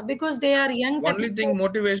 Because they are young Only thing people.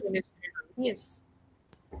 motivation is needed Yes.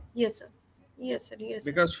 Yes, sir. Yes, sir. Yes,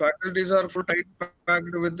 sir. because faculties are full tight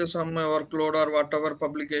packed with some workload or whatever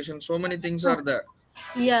publication. So many things are Oh, there.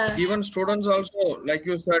 yeah. Even students also, like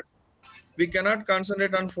you said, we cannot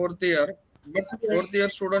concentrate on fourth year, but fourth year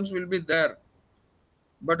Yes. students will be there.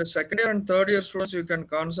 But second year and third year students, you can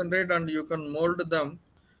concentrate and you can mold them.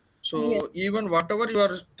 Yes. So even whatever you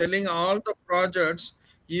are telling, all the projects,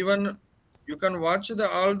 even you can watch the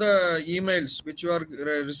all the emails which you are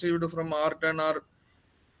received from R10 or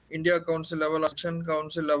India Council level or Section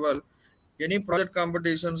Council level, any project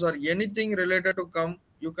competitions or anything related to come,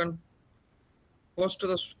 you can post to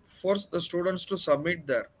the force the students to submit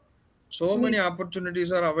there. So Ye- many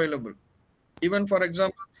opportunities are available. Even for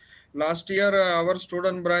example, last year our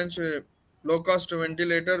student branch low cost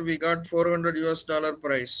ventilator we got 400 US dollar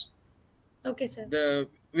prize. Okay, sir. The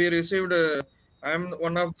we received. I am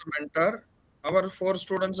one of the mentor. Our four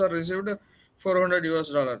students are received 400 US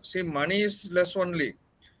dollar. See, money is less only,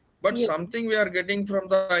 but Yes. something we are getting from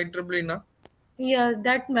the IEEE na. Yeah,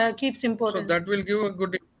 that keeps So important. that will give a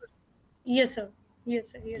good impression. Yes, sir. Yes,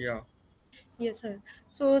 sir. Yes, sir. Yeah, Yes, sir.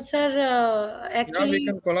 So, sir, yeah, we actually,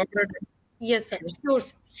 can collaborate. yes, sir. Sure. Sure,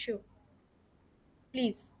 sir. Sure.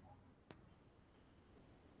 Please.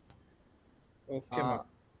 Okay, Uh, ma'am.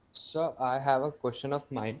 Sir, I have a question of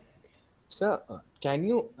mine. Sir, can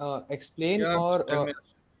you explain Yeah, or tell me.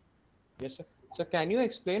 yes, sir. So, can you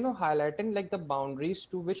explain or highlighting like the boundaries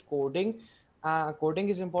to which coding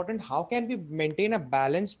is important? How can we maintain a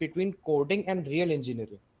balance between coding and real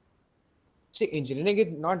engineering? See, engineering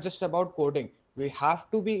is not just about coding. We have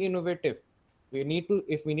to be innovative. We need to,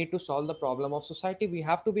 if we need to solve the problem of society, we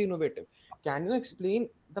have to be innovative. Can you explain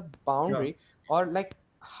the Yeah. boundary or like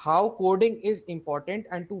how coding is important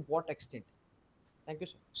and to what extent? Thank you,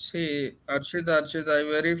 sir. See, Archit, I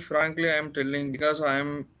very frankly I am telling because I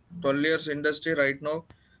am 12 years industry right now,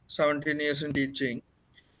 17 years in teaching.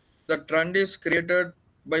 The trend is created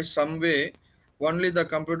by some way. Only the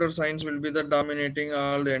computer science will be the dominating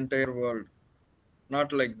all the entire world.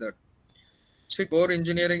 Not like that. See, core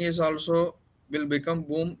engineering is also will become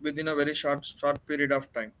boom within a very short period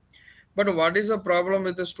of time. But what is the problem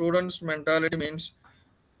with the students' mentality means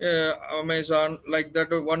Amazon like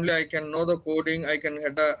that only I can know the coding, I can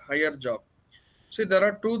get a higher job. See, there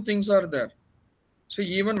are two things are there. See,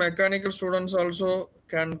 even mechanical students also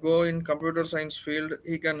can go in computer science field.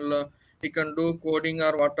 He can learn, he can do coding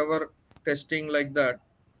or whatever testing like that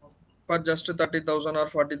for just 30,000 or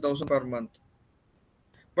 40,000 per month.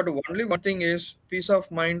 But only one thing is peace of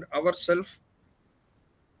mind. Our self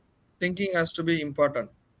thinking has to be important.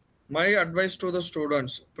 My advice to the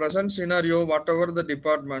students: present scenario, whatever the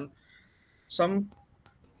department, some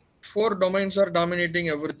four domains are dominating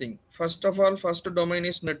everything. First of all, first domain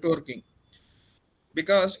is networking.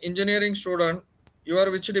 Because engineering student, you are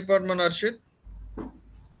which department, Arshit?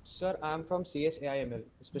 Sir, I am from CSAIML,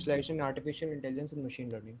 specialization in artificial intelligence and machine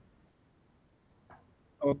learning.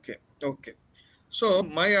 Okay, okay. So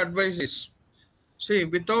my advice is, see,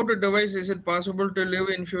 without a device, is it possible to live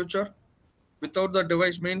in future? Without the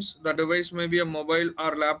device means the device may be a mobile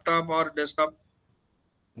or laptop or desktop.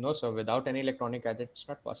 No, sir. Without any electronic gadget, it's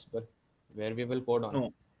not possible. Where we will code on.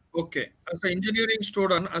 No. Okay. As an engineering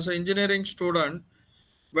student,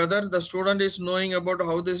 whether the student is knowing about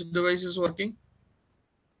how this device is working,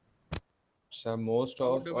 So most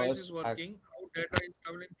how of device is us, act, working, how data is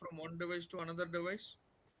traveling from one device to another device,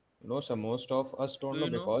 no, sir. Most of us don't do know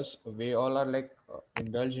you know? because we all are like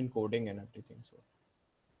indulged in coding and everything. So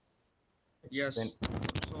it's when Yes.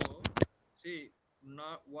 So, see,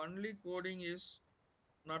 not only coding is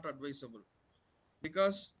not advisable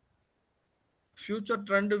because future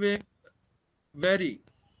trend will vary,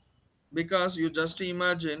 because you just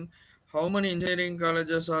imagine how many engineering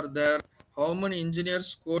colleges are there, how many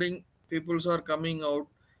engineers coding peoples are coming out,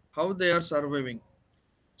 how they are surviving.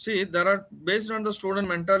 See, there are based on the student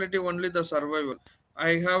mentality only the survival.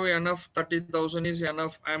 I have enough, 30,000 is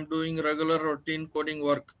enough, I am doing regular routine coding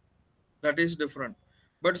work. That is different.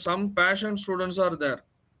 But some passion students are there,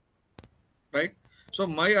 right? So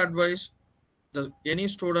my advice, any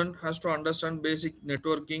student has to understand basic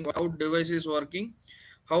networking, how device is working,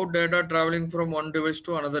 how data traveling from one device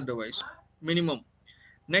to another device, minimum.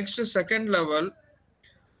 Next, second level,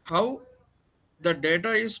 how the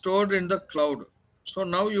data is stored in the cloud. So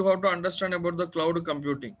now you have to understand about the cloud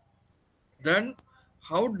computing. Then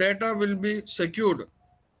how data will be secured.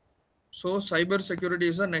 So cyber security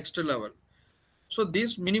is the next level. So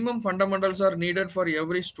these minimum fundamentals are needed for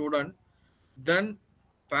every student. Then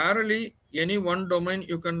parallelly, any one domain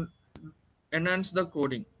you can enhance the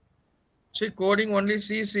coding. See, coding only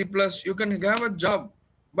C, plus, you can have a job,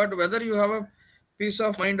 but whether you have a peace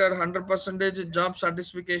of mind or 100% job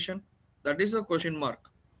satisfaction, that is a question mark.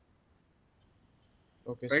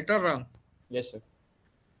 okay, sir. Right or wrong? Yes, sir.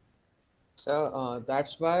 So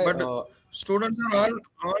that's why But students are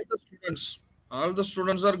all the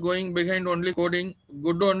students are going behind only coding,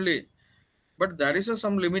 good only. But there is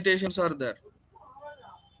some limitations are there.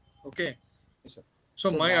 Okay. yes, sir. So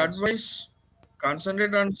So my that's advice,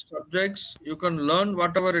 concentrate on subjects. You can learn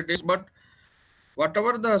whatever it is, but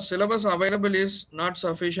whatever the syllabus available is not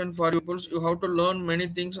sufficient for pupils. You have to learn many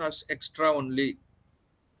things as extra only.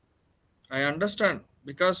 I understand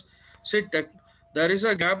because see, there is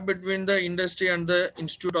a gap between the industry and the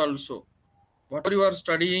institute also. Whatever you are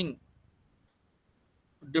studying,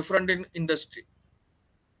 different in industry,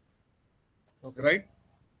 okay, sir. right?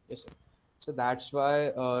 Yes, sir. So that's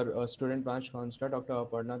why our student branch counselor, Dr.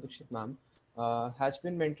 Aparna Dikshit ma'am, has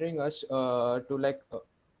been mentoring us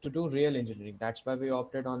to do real engineering. That's why we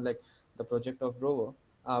opted on like the project of rover.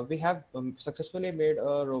 We have successfully made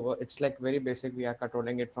a rover. It's like very basic. We are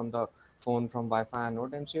controlling it from the phone, from Wi-Fi and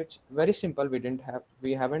node, and so it's very simple.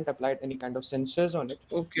 We haven't applied any kind of sensors on it,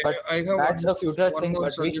 Okay, but I have that's a future one thing. more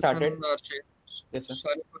But we started. suggestion, Archie. Yes, sir.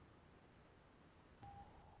 Sorry.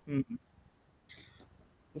 Hmm.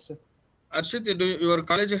 Yes, sir. Arshit, do your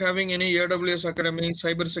college having any AWS Academy,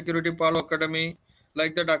 Cyber Security Palo Academy,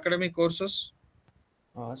 like that academic courses?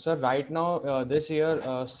 So right now, this year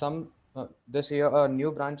a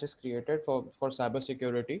new branch is created for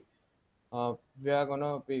cybersecurity. We are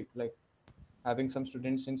gonna be like having some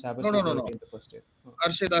students in No, no, no, no. cybersecurity in the first year.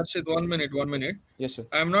 Arshit, 1 minute, 1 minute. Yes, sir.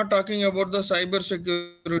 I am not talking about the cyber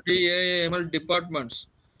security AML departments.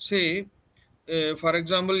 See, for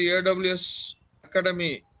example, AWS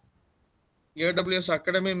Academy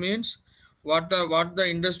means what the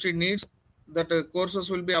industry needs. That courses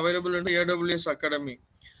will be available in the AWS Academy.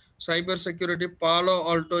 Cyber security Palo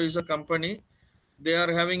Alto is a company. They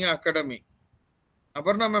are having an academy.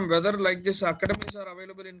 Aparna ma'am, whether like this academies are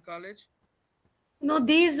available in college? No,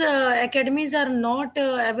 these academies are not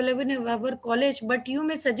available in our college, but you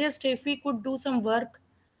may suggest if we could do some work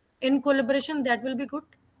in collaboration, that will be good.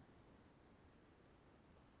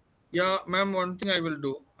 Yeah, ma'am. One thing I will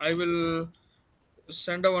do. I will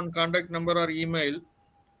send a one contact number or email.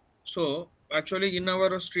 So actually, in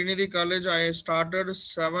our Sreenidhi college, I started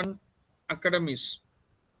 7 academies.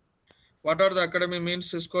 What are the academy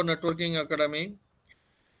means? Cisco Networking Academy,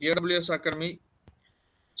 AWS Academy,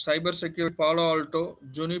 Cyber Security Palo Alto,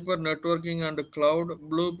 Juniper Networking and Cloud,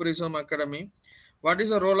 Blue Prism Academy. What is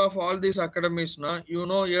the role of all these academies? Now, you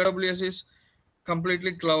know, AWS is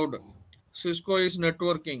completely cloud, Cisco is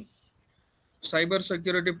networking, Cyber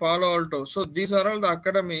Security Palo Alto. So these are all the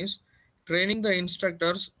academies training the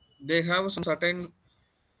instructors. They have some certain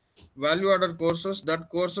value added courses. That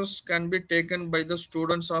courses can be taken by the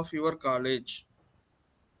students of your college.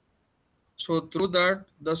 So through that,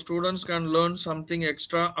 the students can learn something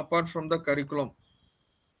extra apart from the curriculum.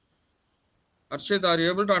 Arshid, are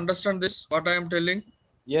you able to understand this? What I am telling?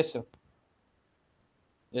 Yes, sir.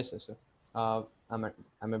 Yes, yes, sir. Uh, I'm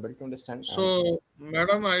I'm able to understand. And So,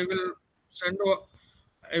 madam, I will send.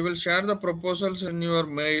 I will share the proposals in your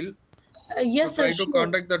mail. So Yes, sir, try to sure.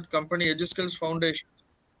 contact that company, EduSkills Foundation.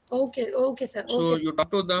 Okay, okay, sir. So Okay, you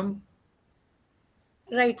talk to them,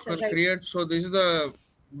 right, you sir, can right. create. So this is the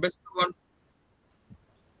best one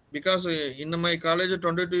because in my college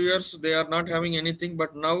 22 years they are not having anything,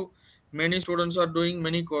 but now many students are doing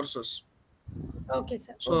many courses. Okay,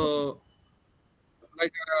 sir. Okay, sir. So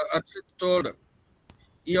like Archit told,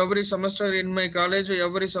 every semester in my college,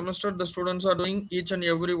 every semester the students are doing each and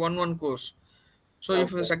every one course. So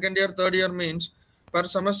if a Okay, second year, third year means per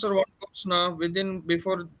semester one course now within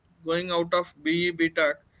before going out of BE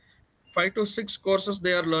BTech, 5 to 6 courses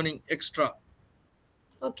they are learning extra.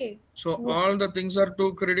 okay, So good. all the things are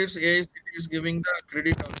 2 credits. AICT is giving the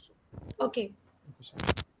credit also. Okay. Okay, sir.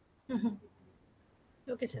 Mhm.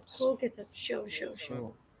 Okay, sir. Yes. Okay, sir. Sure, sure, sure.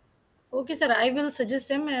 So, Okay, sir. I will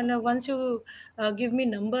suggest him, and once you give me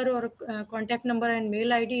number or contact number and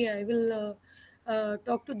mail ID, I will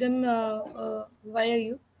talk to them via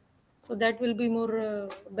you. So that will be more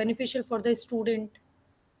beneficial for the student.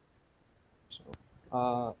 so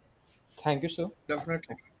uh, thank you, sir.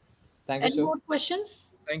 Definitely. Thank you, Any sir. more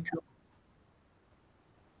questions, Thank you.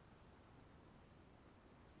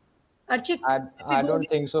 Archit? I Can we I go? don't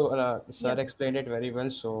think so. Sir Yeah. explained it very well,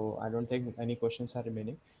 so I don't think any questions are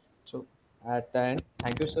remaining. So at the end,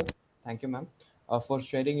 thank you, sir. Thank you, ma'am, for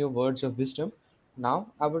sharing your words of wisdom.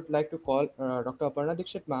 Now I would like to call Dr. Aparna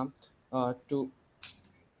Dikshit, ma'am, to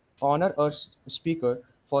honor our speaker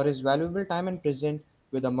for his valuable time and present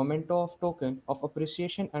with a memento of token of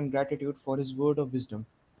appreciation and gratitude for his word of wisdom.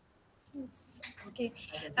 Yes. Okay.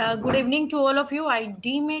 Good evening to all of you. I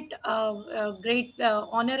deem it a great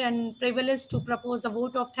honor and privilege to propose a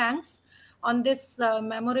vote of thanks on this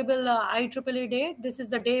memorable IEEE Day. This is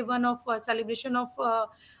the day one of celebration of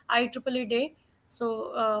IEEE Day.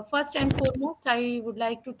 So, first and foremost, I would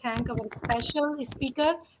like to thank our special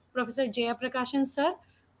speaker, Professor Jayaprakashan sir,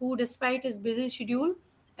 who, despite his busy schedule,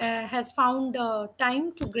 has found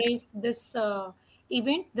time to grace this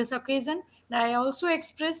event, this occasion. And I also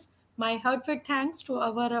express my heartfelt thanks to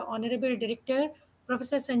our Honorable Director,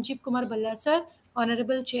 Professor Sanjeev Kumar Balla sir,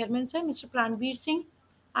 Honorable Chairman sir, Mr. Pranveer Singh.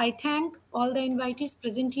 I thank all the invitees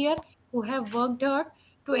present here who have worked hard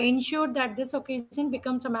to ensure that this occasion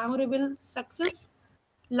becomes a memorable success.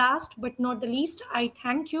 Last but not the least, I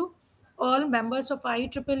thank you, all members of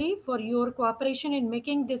IEEE, for your cooperation in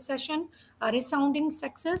making this session a resounding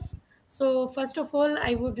success. So, first of all,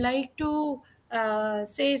 I would like to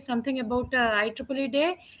say something about IEEE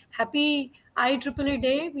Day. Happy IEEE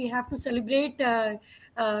Day. We have to celebrate uh,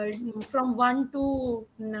 from 1 to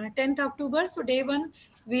 10th October. So, day 1,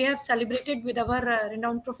 we have celebrated with our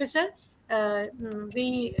renowned professor,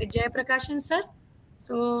 V. Jayaprakashan sir.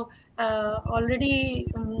 So already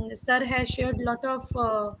sir has shared a lot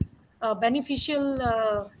of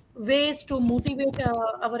beneficial ways to motivate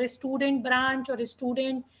our student branch or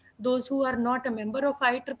student, those who are not a member of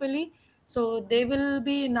IEEE. So they will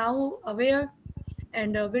be now aware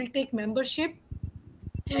and will take membership.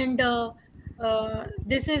 And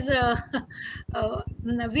this is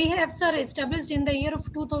we have, sir, established in the year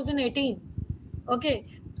of 2018. Okay,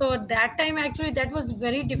 so at that time actually that was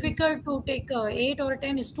very difficult to take 8 or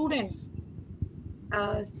 10 students.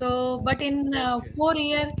 But in Okay. 4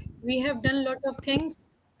 year, we have done a lot of things.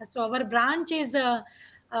 So our branch is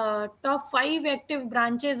top 5 active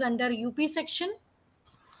branches under UP section,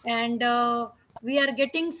 and we are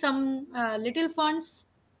getting some little funds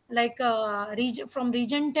like from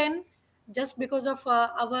region 10, just because of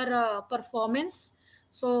our performance.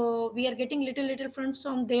 So we are getting little funds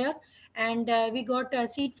from there, and we got a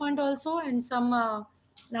seed fund also, and some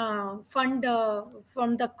fund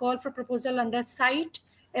from the call for proposal under site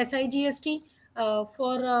SIGST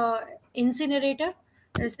for incinerator,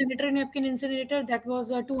 sanitary napkin incinerator, that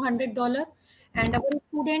was $200. And our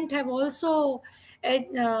student have also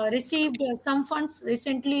received some funds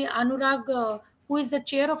recently. Anurag, who is the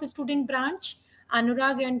chair of student branch,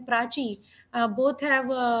 Anurag and Prachi, both have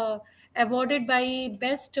awarded by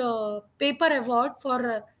best paper award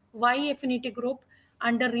for Y affinity group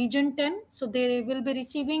under region 10. So they will be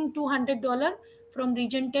receiving $200 from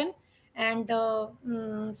region 10, and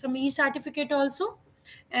some e-certificate also.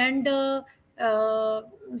 And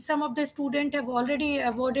some of the student have already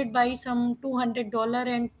awarded by some $200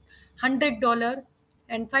 and $100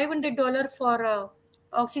 and $500 for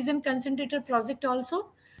oxygen concentrator project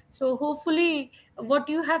also. So hopefully what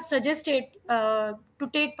you have suggested to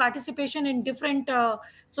take participation in different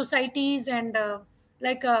societies and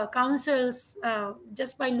like councils,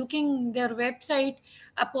 just by looking their website,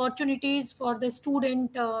 opportunities for the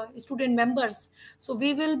student members. So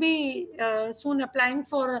we will be soon applying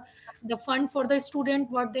for the fund for the student,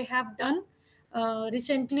 what they have done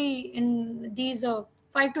recently in these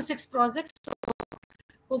 5 to 6 projects.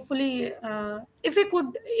 Hopefully, if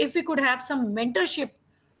we could have some mentorship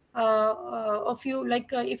of you, like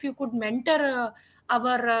if you could mentor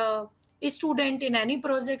our student in any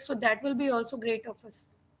project, so that will be also great of us.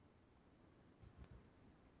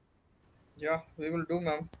 Yeah, we will do,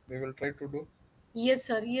 ma'am. We will try to do. Yes,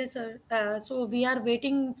 sir. Yes, sir. So we are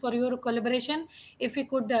waiting for your collaboration. If we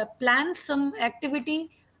could plan some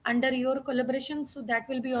activity under your collaboration, so that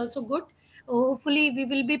will be also good. Hopefully, we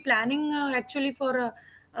will be planning actually for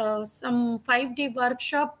some 5 day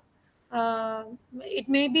workshop. It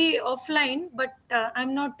may be offline, but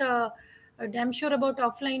I'm not damn sure about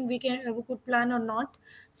offline. We could plan or not.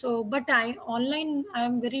 So, but I online, I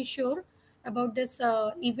am very sure about this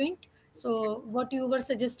event. So what you were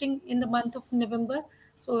suggesting in the month of November,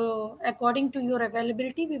 so according to your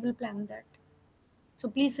availability, we will plan that. So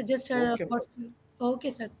please suggest Okay, ma'am. what's. Okay,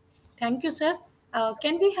 sir. Thank you, sir.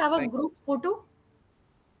 Can we have a Thank group photo?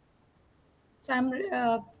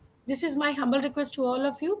 So this is my humble request to all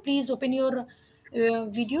of you. Please open your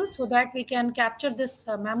video so that we can capture this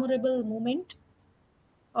memorable moment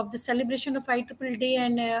of the celebration of IEEE Day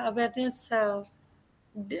and awareness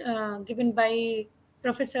given by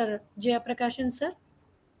Professor JAYAPRAKASAN, sir.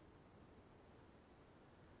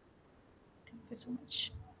 Thank you so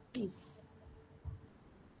much. Please.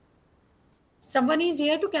 Someone is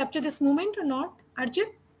here to capture this moment or not?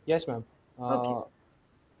 Arjun? Yes, ma'am. Okay.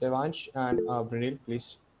 Devansh and Brinil,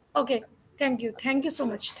 please. Okay. Thank you. Thank you so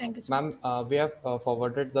much. Thank you so much. Ma'am, we have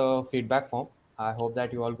forwarded the feedback form. I hope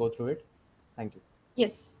that you all go through it. Thank you.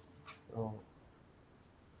 Yes. Uh,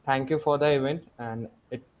 Thank you for the event, and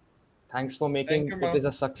it thanks for thank making you, it ma'am. is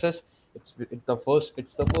a success. It's the first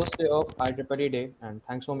day of IEEE Day, and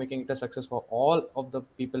thanks for making it a success for all of the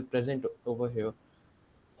people present over here.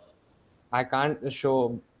 I can't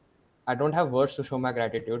show, I don't have words to show my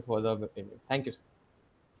gratitude for the event. Thank you, sir.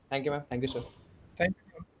 Thank you, ma'am. Thank you, sir. Thank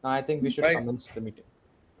you, ma'am. Now I think we should Bye. commence the meeting.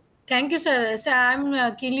 Thank you, sir. So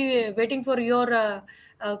I'm keenly waiting for your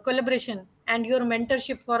collaboration and your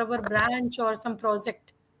mentorship for our branch or some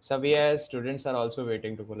project. So we as students are also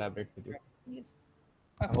waiting to collaborate with you. Yes.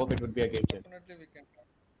 I hope it would be a great journey. Definitely we can.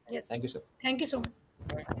 Thank you, Yes. sir. Thank you so much.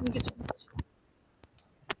 Bye. Thank you so much.